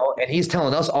 And he's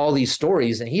telling us all these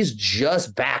stories, and he's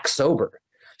just back sober.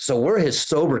 So we're his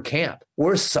sober camp.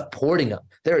 We're supporting him.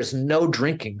 There is no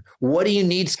drinking. What do you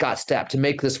need, Scott Stapp, to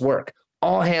make this work?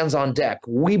 All hands on deck.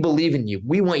 We believe in you.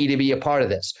 We want you to be a part of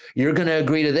this. You're going to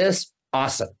agree to this?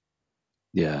 Awesome.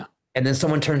 Yeah. And then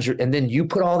and then you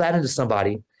put all that into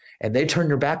somebody and they turn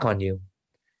their back on you.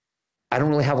 I don't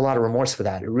really have a lot of remorse for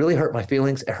that. It really hurt my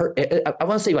feelings. I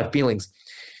want to say my feelings.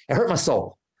 It hurt my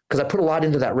soul because I put a lot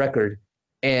into that record.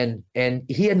 And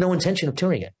he had no intention of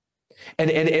touring it. And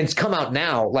it's come out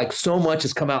now, like so much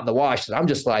has come out in the wash that I'm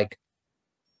just like,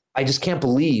 I just can't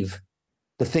believe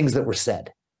the things that were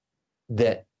said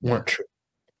that weren't true.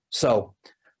 So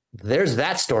there's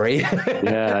that story.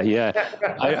 Yeah.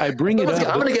 I bring it up.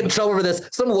 I'm going to get in trouble for this.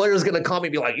 Some lawyer's going to call me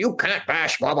and be like, you can't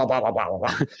bash, blah, blah, blah, blah, blah,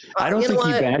 blah. I don't think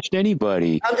he bashed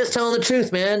anybody. I'm just telling the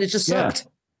truth, man. It just sucked.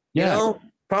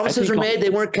 Promises were made, they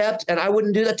weren't kept, and I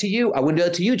wouldn't do that to you. I wouldn't do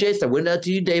that to you, Jason. I wouldn't do that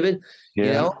to you, David.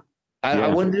 I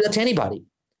wouldn't do that to anybody.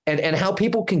 And how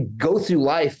people can go through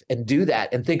life and do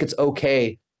that and think it's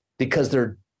okay because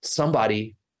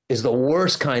somebody is the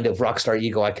worst kind of rock star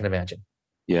ego I can imagine.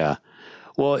 Yeah.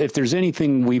 Well, if there's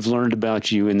anything we've learned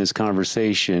about you in this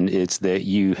conversation, it's that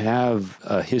you have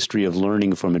a history of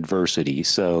learning from adversity.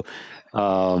 So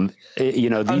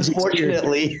These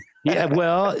Unfortunately. Yeah,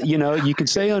 well, you could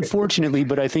say unfortunately,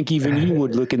 but I think even you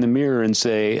would look in the mirror and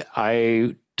say,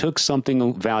 I took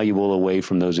something valuable away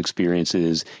from those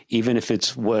experiences, even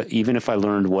if I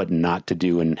learned what not to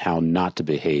do and how not to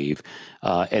behave,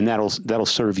 and that'll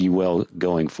serve you well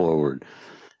going forward.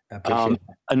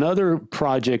 Another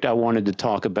project I wanted to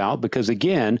talk about, because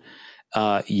again,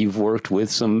 you've worked with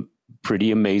some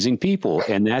pretty amazing people,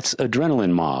 and that's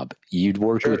Adrenaline Mob. You'd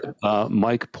worked with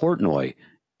Mike Portnoy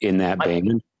in that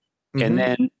band. And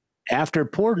then after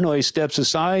Portnoy steps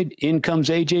aside, in comes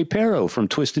AJ Pero from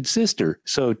Twisted Sister.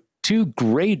 So two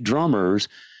great drummers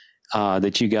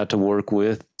that you got to work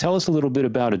with. Tell us a little bit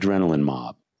about Adrenaline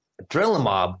Mob. Adrenaline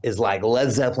Mob is like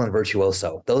Led Zeppelin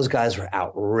virtuoso. Those guys were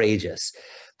outrageous.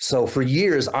 So for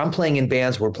years, I'm playing in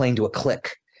bands where we're playing to a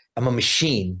click. I'm a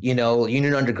machine,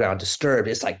 Union Underground, Disturbed.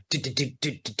 It's like do.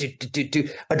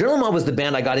 Adrenaline Mob was the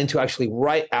band I got into actually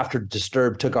right after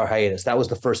Disturbed took our hiatus. That was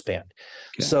the first band.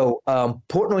 Okay. So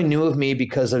Portnoy knew of me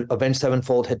because Avenged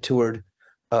Sevenfold had toured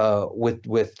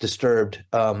with Disturbed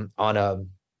on one of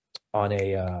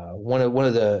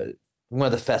the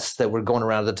fests that were going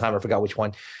around at the time. I forgot which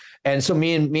one. And so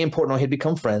me and Portnoy had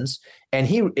become friends, and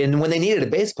when they needed a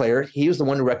bass player, he was the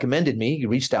one who recommended me. He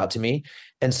reached out to me,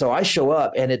 and so I show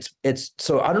up, and it's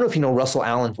so I don't know if you know Russell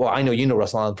Allen. Well, I know you know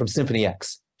Russell Allen from Symphony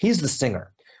X. He's the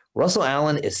singer. Russell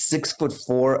Allen is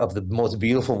 6'4" of the most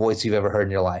beautiful voice you've ever heard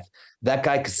in your life. That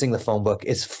guy could sing the phone book.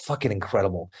 It's fucking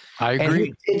incredible. I agree. And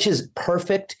he pitches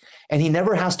perfect, and he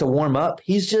never has to warm up.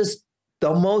 He's just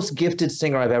the most gifted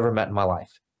singer I've ever met in my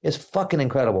life. It's fucking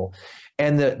incredible.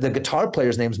 And the guitar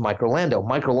player's name's Mike Orlando.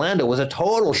 Mike Orlando was a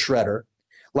total shredder.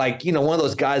 Like, one of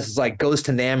those guys is like goes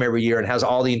to NAMM every year and has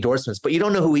all the endorsements, but you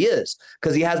don't know who he is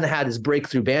because he hasn't had his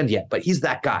breakthrough band yet. But he's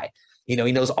that guy. He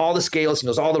knows all the scales. He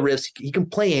knows all the riffs. He can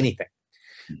play anything.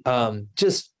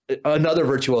 Just another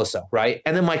virtuoso, right?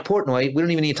 And then Mike Portnoy, we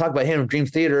don't even need to talk about him. Dream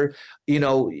Theater,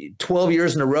 12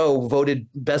 years in a row voted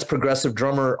best progressive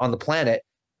drummer on the planet.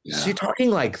 Yeah. So you're talking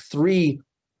like three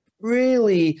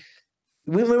really...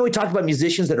 When we talked about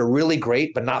musicians that are really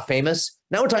great but not famous,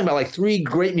 now we're talking about like three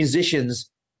great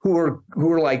musicians who are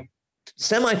like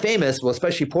semi-famous, well,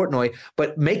 especially Portnoy,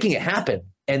 but making it happen.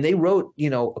 And they wrote,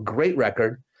 a great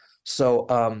record. So,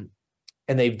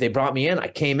 and they brought me in. I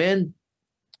came in.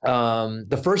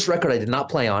 The first record I did not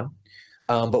play on,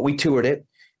 but we toured it.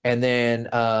 And then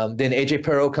AJ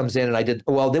Pero comes in, and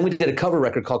then we did a cover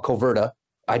record called Coverta.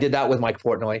 I did that with Mike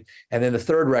Portnoy. And then the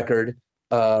third record,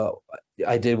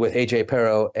 I did with AJ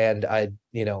Pero, and I,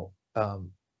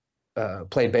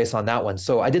 played bass on that one.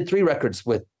 So I did 3 records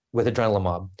with Adrenaline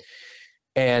Mob,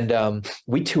 and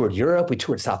we toured Europe, we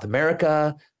toured South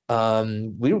America.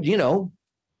 We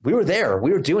were there,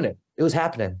 we were doing it. It was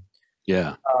happening.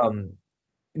 Yeah.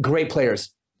 Great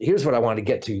players. Here's what I wanted to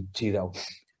get to though.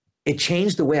 It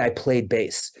changed the way I played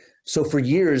bass. So for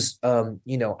years, I'm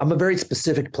a very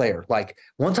specific player. Like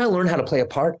once I learned how to play a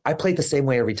part, I played the same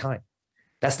way every time.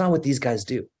 That's not what these guys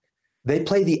do. They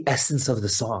play the essence of the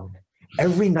song.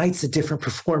 Every night's a different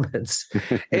performance.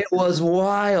 It was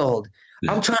wild.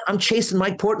 I'm chasing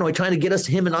Mike Portnoy, trying to get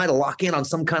him and I to lock in on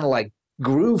some kind of like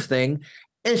groove thing.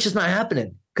 And it's just not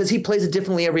happening because he plays it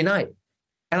differently every night.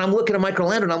 And I'm looking at Mike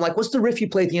Orlando and I'm like, what's the riff you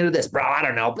play at the end of this? Bro, I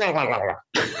don't know. Blah, blah, blah, blah.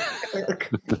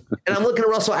 And I'm looking at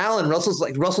Russell Allen.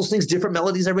 Russell sings different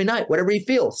melodies every night, whatever he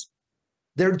feels.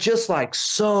 They're just like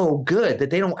so good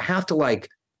that they don't have to like,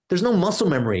 there's no muscle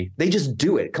memory. They just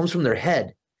do it. It comes from their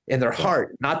head and their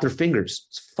heart, not their fingers.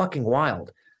 It's fucking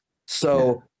wild.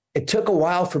 So it took a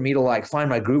while for me to like find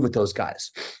my groove with those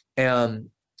guys. And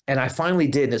I finally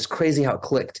did. And it's crazy how it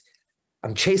clicked.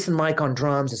 I'm chasing Mike on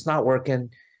drums. It's not working.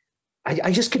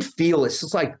 I just could feel it. It's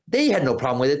just like they had no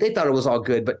problem with it. They thought it was all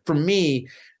good. But for me,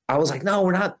 I was like, no,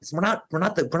 we're not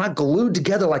glued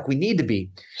together like we need to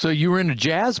be. So you were in a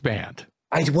jazz band.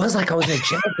 I was in a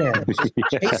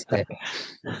jazz band.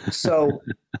 So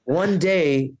one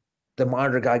day the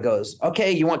monitor guy goes,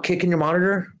 okay, you want kick in your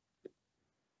monitor?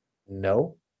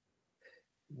 No.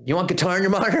 You want guitar in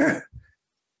your monitor?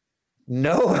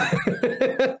 No.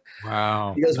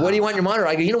 Wow. He goes, what do you want in your monitor?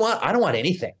 I go, you know what? I don't want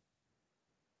anything.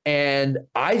 And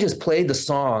I just played the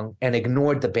song and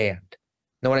ignored the band.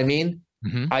 Know what I mean?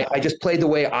 Mm-hmm. I just played the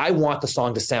way I want the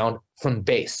song to sound from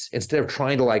bass instead of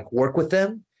trying to like work with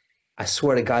them. I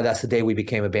swear to God, that's the day we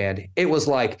became a band. It was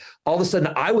like all of a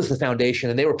sudden I was the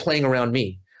foundation and they were playing around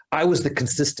me. I was the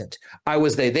consistent. I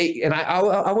was and I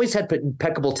always had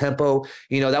impeccable tempo.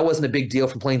 That wasn't a big deal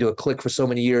from playing to a click for so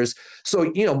many years.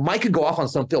 So, Mike could go off on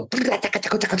some fill.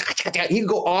 He could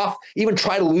go off, even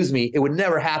try to lose me. It would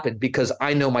never happen because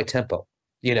I know my tempo.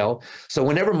 you know? So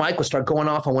whenever Mike would start going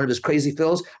off on one of his crazy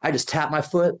fills, I just tap my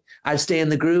foot, I'd stay in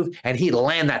the groove, and he'd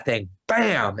land that thing,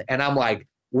 bam. And I'm like,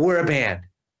 we're a band.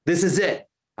 This is it.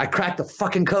 I cracked the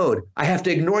fucking code. I have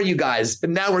to ignore you guys,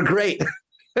 and now we're great.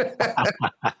 But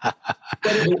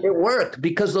it worked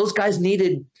because those guys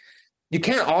needed, you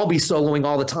can't all be soloing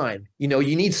all the time. You know,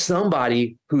 you need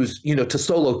somebody who's, you know, to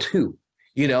solo too,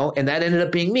 you know, and that ended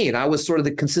up being me. And I was sort of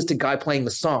the consistent guy playing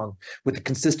the song with the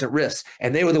consistent riffs.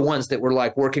 And they were the ones that were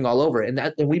like working all over.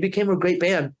 And we became a great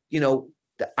band. You know,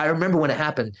 I remember when it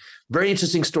happened. Very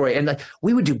interesting story. And like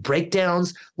we would do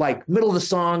breakdowns, like middle of the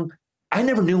song. I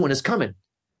never knew when it's coming.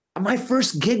 My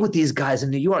first gig with these guys in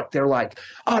New York, they're like,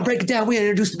 "Oh, break it down. We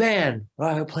introduce the band. All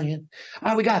right, we're playing.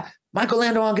 Oh, we got Michael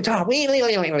Landau on guitar.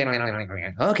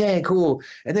 Okay, cool.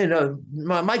 And then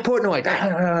Mike Portnoy.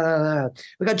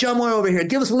 We got John Moore over here.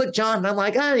 Give us a lick, John." And I'm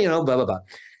like, you know, blah, blah, blah.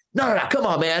 No, come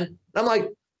on, man. I'm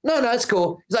like, no, it's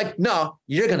cool. He's like, "No,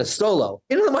 you're going to solo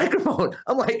into the microphone."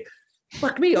 I'm like,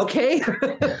 fuck me, okay?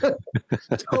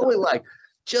 Totally like,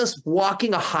 just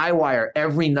walking a high wire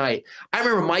every night. I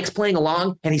remember Mike's playing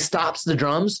along and he stops the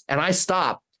drums and I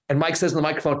stop. And Mike says in the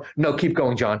microphone, "No, keep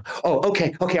going, John." "Oh,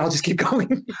 okay, I'll just keep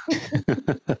going."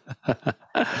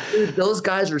 Dude, those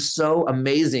guys are so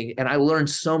amazing. And I learned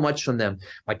so much from them.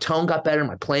 My tone got better.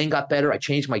 My playing got better. I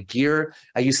changed my gear.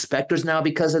 I use Spectres now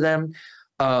because of them.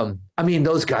 I mean,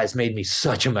 those guys made me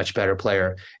such a much better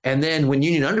player. And then when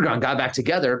Union Underground got back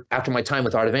together after my time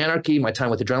with Art of Anarchy, my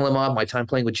time with Adrenaline Mob, my time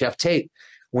playing with Jeff Tate,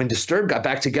 when Disturbed got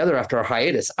back together after our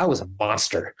hiatus, I was a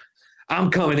monster. I'm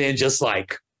coming in just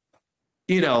like,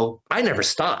 you know, I never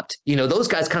stopped. You know, those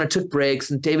guys kind of took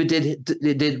breaks, and David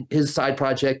did his side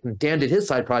project and Dan did his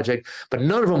side project, but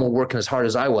none of them were working as hard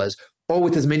as I was, or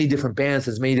with as many different bands,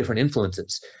 as many different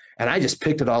influences. And I just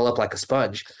picked it all up like a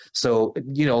sponge. So,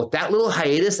 you know, that little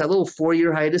hiatus, that little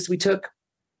 4-year hiatus we took,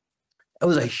 it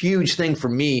was a huge thing for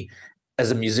me as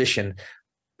a musician.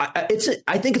 I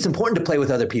think it's important to play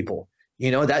with other people. You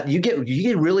know, that you get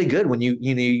really good when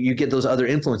you get those other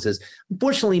influences.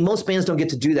 Unfortunately, most bands don't get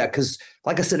to do that because,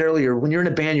 like I said earlier, when you're in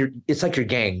a band, it's like your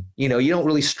gang. You know, you don't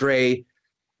really stray.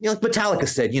 You know, like Metallica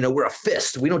said, you know, we're a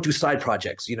fist. We don't do side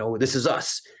projects. You know, this is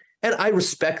us. And I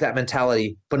respect that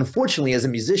mentality. But unfortunately, as a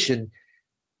musician,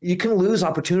 you can lose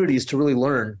opportunities to really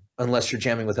learn unless you're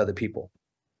jamming with other people.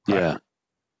 Yeah.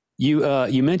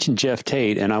 You mentioned Jeff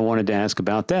Tate, and I wanted to ask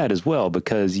about that as well,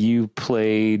 because you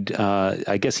played,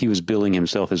 I guess he was billing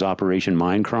himself as Operation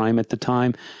Mindcrime at the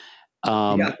time.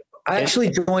 Yeah. I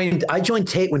joined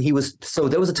Tate when he was, so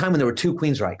there was a time when there were 2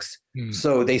 Queensryches.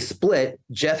 So they split.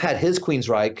 Jeff had his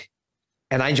Queensryche,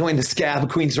 and I joined the Scab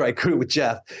Queensryche crew with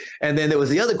Jeff. And then there was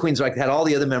the other Queensryche that had all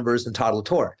the other members and Todd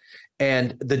Latour.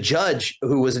 And the judge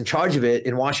who was in charge of it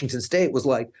in Washington State was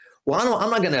like, "Well, I'm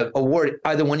not going to award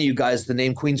either one of you guys the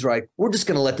name Queensryche. We're just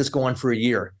going to let this go on for a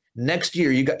year. Next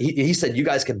year, he said, you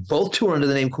guys can both tour under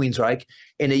the name Queensryche.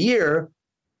 In a year,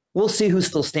 we'll see who's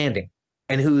still standing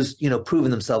and who's, you know,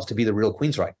 proven themselves to be the real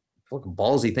Queensryche." Fucking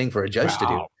ballsy thing for a judge to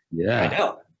do. Yeah, I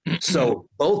know. So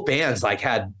both bands like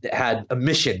had a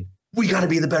mission. We got to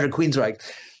be the better Queensryche.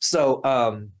 So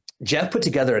Jeff put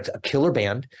together a killer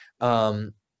band.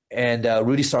 And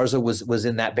Rudy Sarza was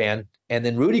in that band. And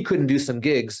then Rudy couldn't do some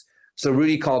gigs. So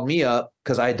Rudy called me up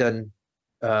because I had done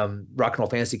Rock and Roll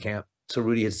Fantasy Camp. So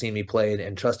Rudy had seen me play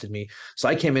and trusted me. So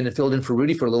I came in and filled in for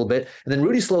Rudy for a little bit. And then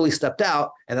Rudy slowly stepped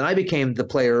out. And then I became the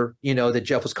player, you know, that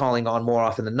Jeff was calling on more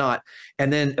often than not.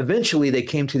 And then eventually they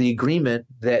came to the agreement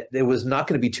that there was not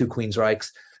going to be 2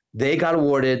 Queensryches. They got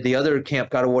awarded, the other camp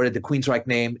got awarded the Queensryche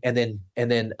name. And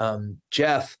then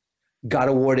Jeff got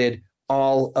awarded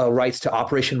all rights to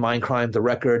Operation Mindcrime, the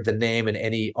record, the name, and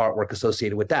any artwork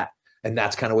associated with that. And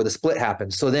that's kind of where the split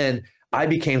happened. So then I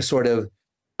became sort of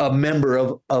a member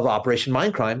of Operation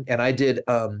Mindcrime, and I did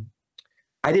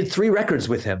 3 records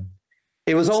with him.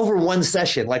 It was over one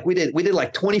session. Like we did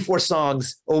like 24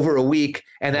 songs over a week,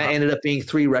 and that ended up being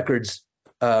 3 records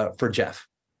for Jeff.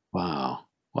 Wow.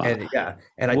 And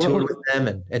I toured with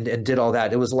them and did all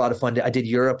that. It was a lot of fun. I did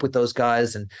Europe with those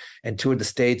guys and toured the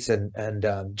States, and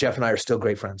Jeff and I are still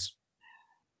great friends.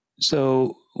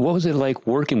 So what was it like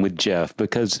working with Jeff?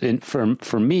 Because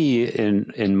for me,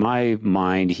 in my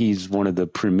mind, he's one of the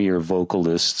premier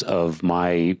vocalists of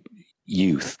my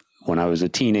youth. When I was a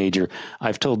teenager,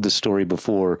 I've told this story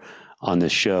before on the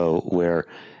show where,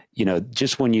 you know,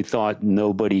 just when you thought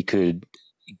nobody could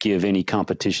give any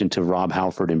competition to Rob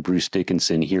Halford and Bruce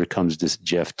Dickinson, here comes this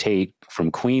Jeff Tate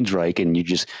from Queensryche, and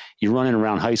you're running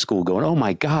around high school going, "Oh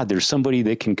my God, there's somebody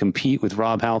that can compete with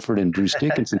Rob Halford and Bruce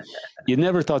Dickinson." You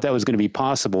never thought that was going to be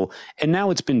possible. And now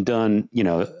it's been done, you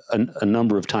know, a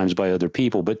number of times by other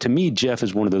people. But to me, Jeff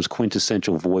is one of those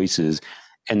quintessential voices.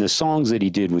 And the songs that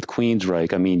he did with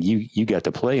Queensryche, I mean, you got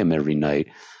to play them every night.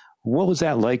 What was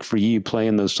that like for you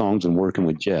playing those songs and working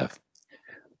with Jeff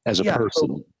as a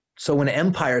person? So when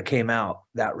Empire came out,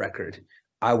 that record,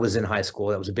 I was in high school.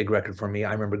 That was a big record for me.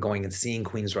 I remember going and seeing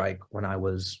Queensryche when I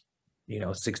was,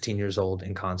 16 years old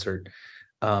in concert.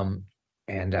 And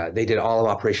they did all of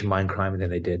Operation Mindcrime, and then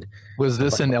they did. Was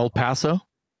this in El Paso?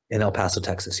 In El Paso,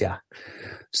 Texas, yeah.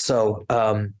 So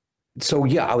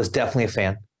yeah, I was definitely a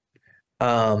fan.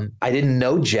 I didn't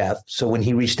know Jeff, so when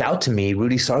he reached out to me,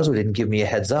 Rudy Sarzo didn't give me a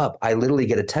heads up. I literally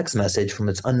get a text message from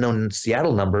its unknown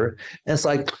Seattle number, and it's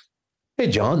like, "Hey,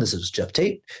 John, this is Jeff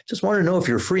Tate. Just want to know if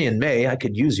you're free in May. I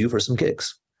could use you for some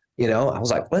gigs." I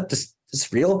was like, "What? This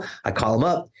is real?" I call him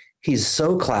up. He's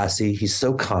so classy. He's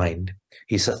so kind.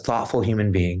 He's a thoughtful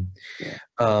human being.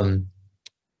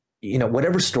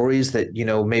 Whatever stories that,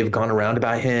 may have gone around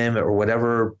about him or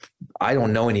whatever, I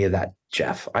don't know any of that,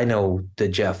 Jeff. I know the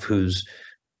Jeff who's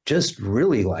just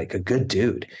really like a good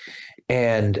dude.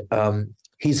 And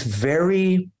he's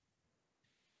very,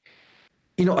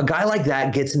 a guy like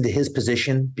that gets into his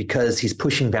position because he's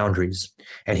pushing boundaries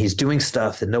and he's doing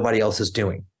stuff that nobody else is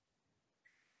doing.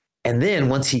 And then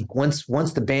once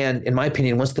the band, in my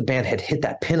opinion, once the band had hit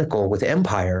that pinnacle with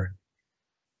Empire,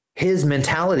 his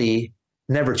mentality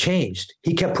never changed.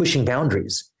 He kept pushing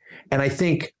boundaries. And I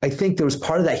think there was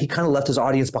part of that. He kind of left his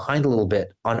audience behind a little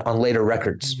bit on later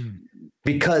records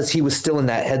because he was still in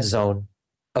that head zone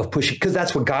of pushing, because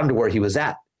that's what got him to where he was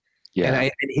at. Yeah.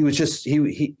 And he was just,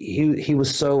 he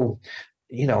was so,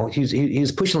 he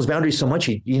was pushing those boundaries so much,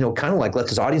 he, kind of like left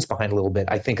his audience behind a little bit.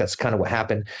 I think that's kind of what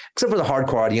happened, except for the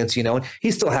hardcore audience, and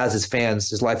he still has his fans,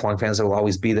 his lifelong fans that will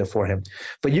always be there for him.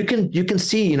 But you can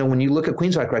see, when you look at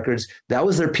Queensryche records, that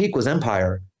was their peak, was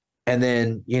Empire. And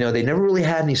then, they never really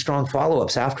had any strong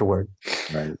follow-ups afterward.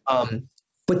 Right.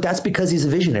 But that's because he's a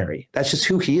visionary. That's just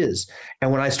who he is.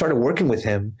 And when I started working with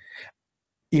him,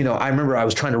 I remember I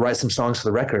was trying to write some songs for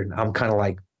the record. I'm kind of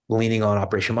like leaning on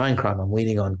Operation Mindcrime. I'm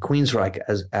leaning on Queensryche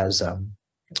as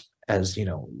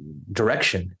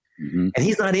direction. Mm-hmm. And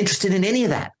he's not interested in any of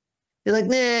that. He's like,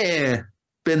 nah,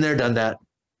 been there, done that.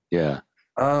 Yeah.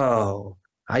 Oh,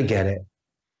 I get it.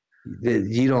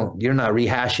 You're not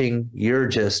rehashing. You're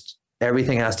just,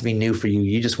 everything has to be new for you.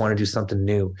 You just want to do something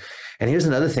new. And here's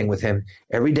another thing with him.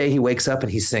 Every day he wakes up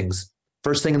and he sings.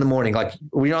 First thing in the morning, like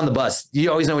when you're on the bus, you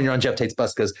always know when you're on Jeff Tate's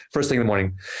bus, because first thing in the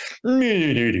morning,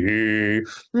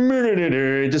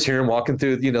 just hear him walking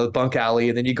through, the bunk alley.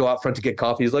 And then you go out front to get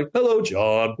coffee. He's like, "Hello,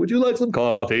 John, would you like some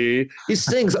coffee?" He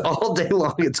sings all day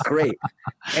long. It's great.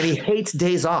 And he hates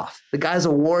days off. The guy's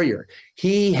a warrior.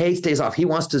 He hates days off. He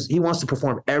wants to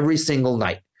perform every single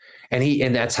night.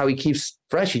 And that's how he keeps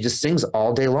fresh. He just sings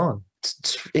all day long.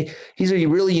 He's a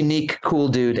really unique, cool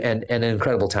dude and an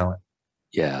incredible talent.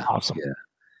 Yeah. Awesome. Yeah.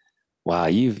 Wow.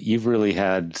 You've really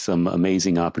had some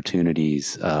amazing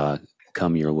opportunities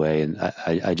come your way. And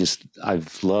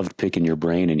I've loved picking your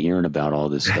brain and hearing about all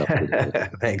this stuff.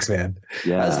 Thanks, man.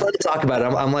 Yeah. It's fun to talk about it.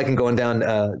 I'm liking going down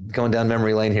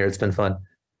memory lane here. It's been fun.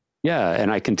 Yeah. And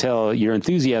I can tell your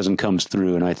enthusiasm comes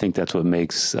through. And I think that's what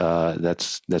makes,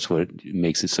 that's what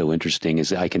makes it so interesting,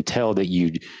 is I can tell that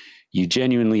you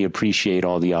genuinely appreciate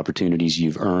all the opportunities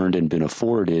you've earned and been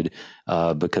afforded,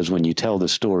 because when you tell the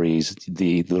stories,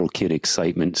 the little kid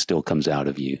excitement still comes out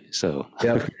of you. So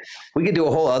yeah, we could do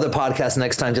a whole other podcast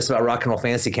next time just about Rock and Roll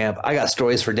Fantasy Camp. I got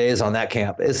stories for days on that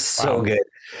camp. It's so good,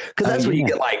 because that's where you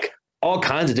get like all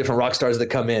kinds of different rock stars that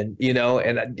come in,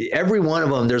 and every one of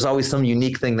them, there's always some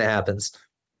unique thing that happens.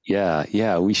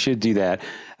 Yeah, we should do that.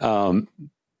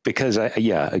 Because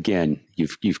again,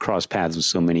 you've crossed paths with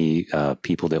so many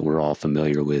people that we're all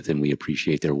familiar with, and we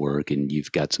appreciate their work, and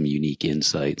you've got some unique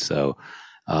insight. So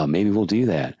maybe we'll do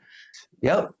that.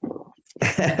 Yep.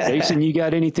 Jason, you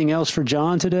got anything else for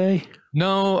John today?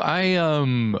 No,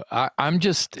 I've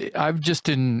just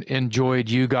enjoyed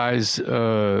you guys.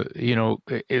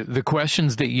 The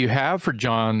questions that you have for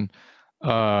John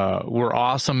were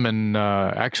awesome, and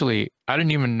actually, I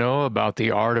didn't even know about the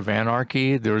Art of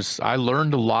Anarchy. I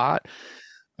learned a lot.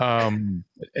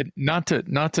 Not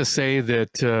to say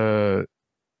that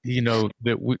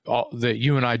that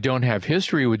you and I don't have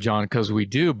history with John, because we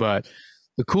do. But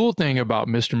the cool thing about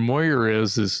Mr. Moyer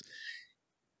is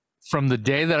from the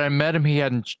day that I met him, he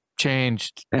hadn't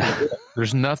changed.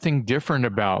 There's nothing different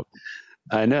about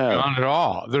John at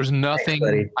all. There's nothing.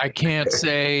 Thanks, I can't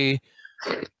say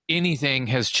anything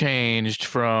has changed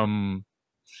from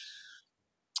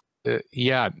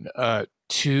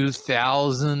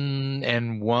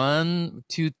 2001,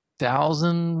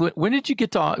 2000. When did you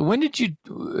get to, when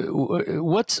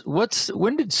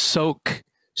did Soak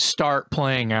start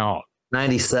playing out?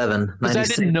 97. Because I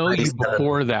didn't know you 97.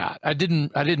 before that. I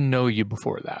didn't know you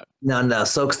before that. No,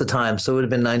 soaks the time. So it would have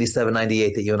been 97,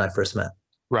 98 that you and I first met.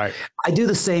 Right. I do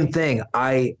the same thing.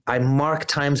 I mark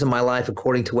times in my life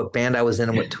according to what band I was in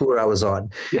and what tour I was on.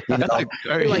 You know? Like,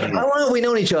 how long have we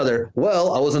known each other?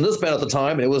 Well, I was in this band at the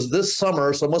time, and it was this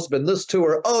summer, so it must have been this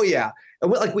tour. Oh yeah,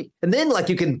 and then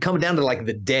you can come down to like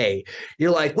the day.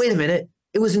 You're like, wait a minute,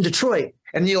 it was in Detroit,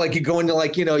 and you go into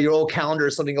your old calendar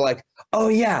or something. You're like, oh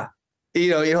yeah,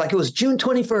 you're like, it was June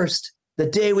 21st, the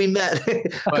day we met,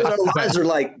 because our lives are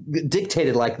like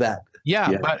dictated like that.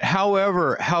 Yeah, but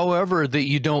however that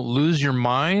you don't lose your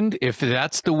mind, if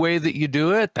that's the way that you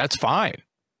do it, that's fine.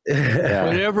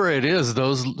 Whatever it is,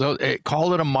 those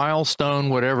call it a milestone,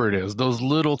 whatever it is, those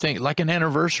little things like an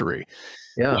anniversary.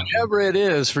 Yeah, whatever it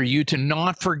is for you to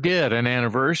not forget an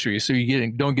anniversary, so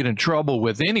you don't get in trouble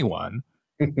with anyone.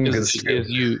 is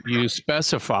you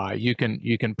specify. You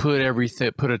can put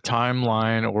everything, put a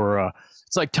timeline or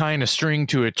it's like tying a string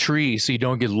to a tree so you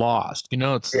don't get lost.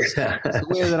 It's the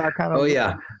way that I kind of. Oh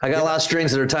yeah, I got a lot of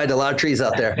strings that are tied to a lot of trees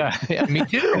out there. Yeah, me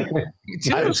too.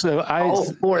 All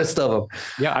forest of them.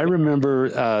 Yeah, I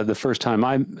remember the first time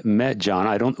I met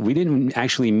John. We didn't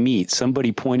actually meet.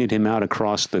 Somebody pointed him out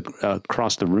across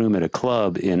the room at a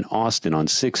club in Austin on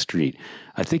 6th Street.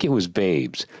 I think it was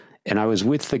Babes, and I was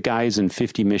with the guys in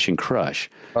 50 Mission Crush.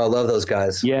 Oh, I love those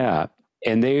guys. Yeah,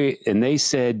 and they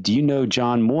said, "Do you know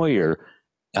John Moyer?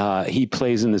 He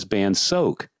plays in this band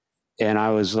Soak." And I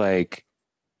was like,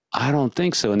 I don't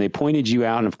think so. And they pointed you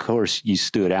out, and of course you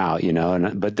stood out,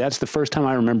 but that's the first time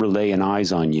I remember laying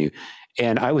eyes on you.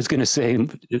 And I was going to say,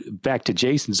 back to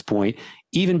Jason's point,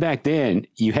 even back then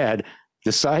you had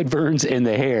the sideburns and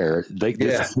the hair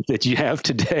that you have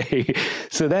today.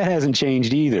 So that hasn't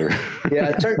changed either.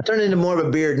 Yeah, it turned into more of a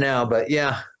beard now, but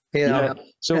yeah.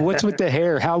 So what's with the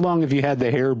hair? How long have you had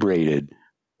the hair braided?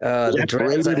 The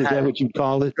dreads, is that what you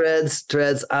call it? Dreads,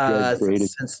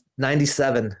 since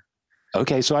 97.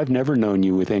 Okay, so I've never known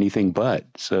you with anything but.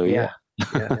 So yeah.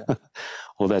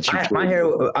 Well, that's your my hair.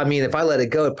 I mean, if I let it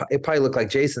go, it probably look like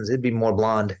Jason's. It'd be more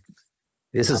blonde.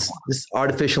 This is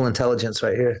artificial intelligence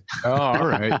right here. Oh, all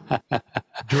right.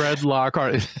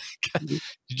 Dreadlock. You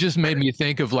just made me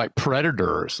think of like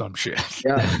Predator or some shit.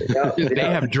 Yeah. They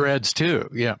have dreads too.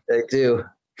 Yeah, they do.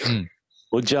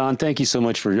 Well, John, thank you so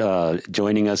much for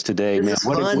joining us today. This is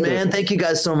fun, man. Thank you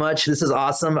guys so much. This is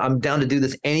awesome. I'm down to do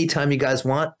this anytime you guys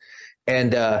want.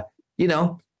 And,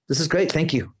 this is great.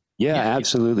 Thank you. Yeah,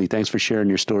 absolutely. Thanks for sharing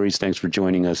your stories. Thanks for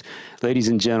joining us. Ladies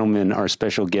and gentlemen, our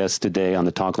special guest today on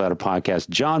the Talk Louder podcast,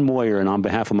 John Moyer. And on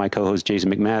behalf of my co-host,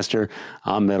 Jason McMaster,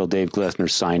 I'm Metal Dave Glessner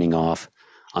signing off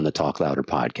on the Talk Louder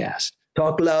podcast.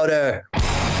 Talk louder.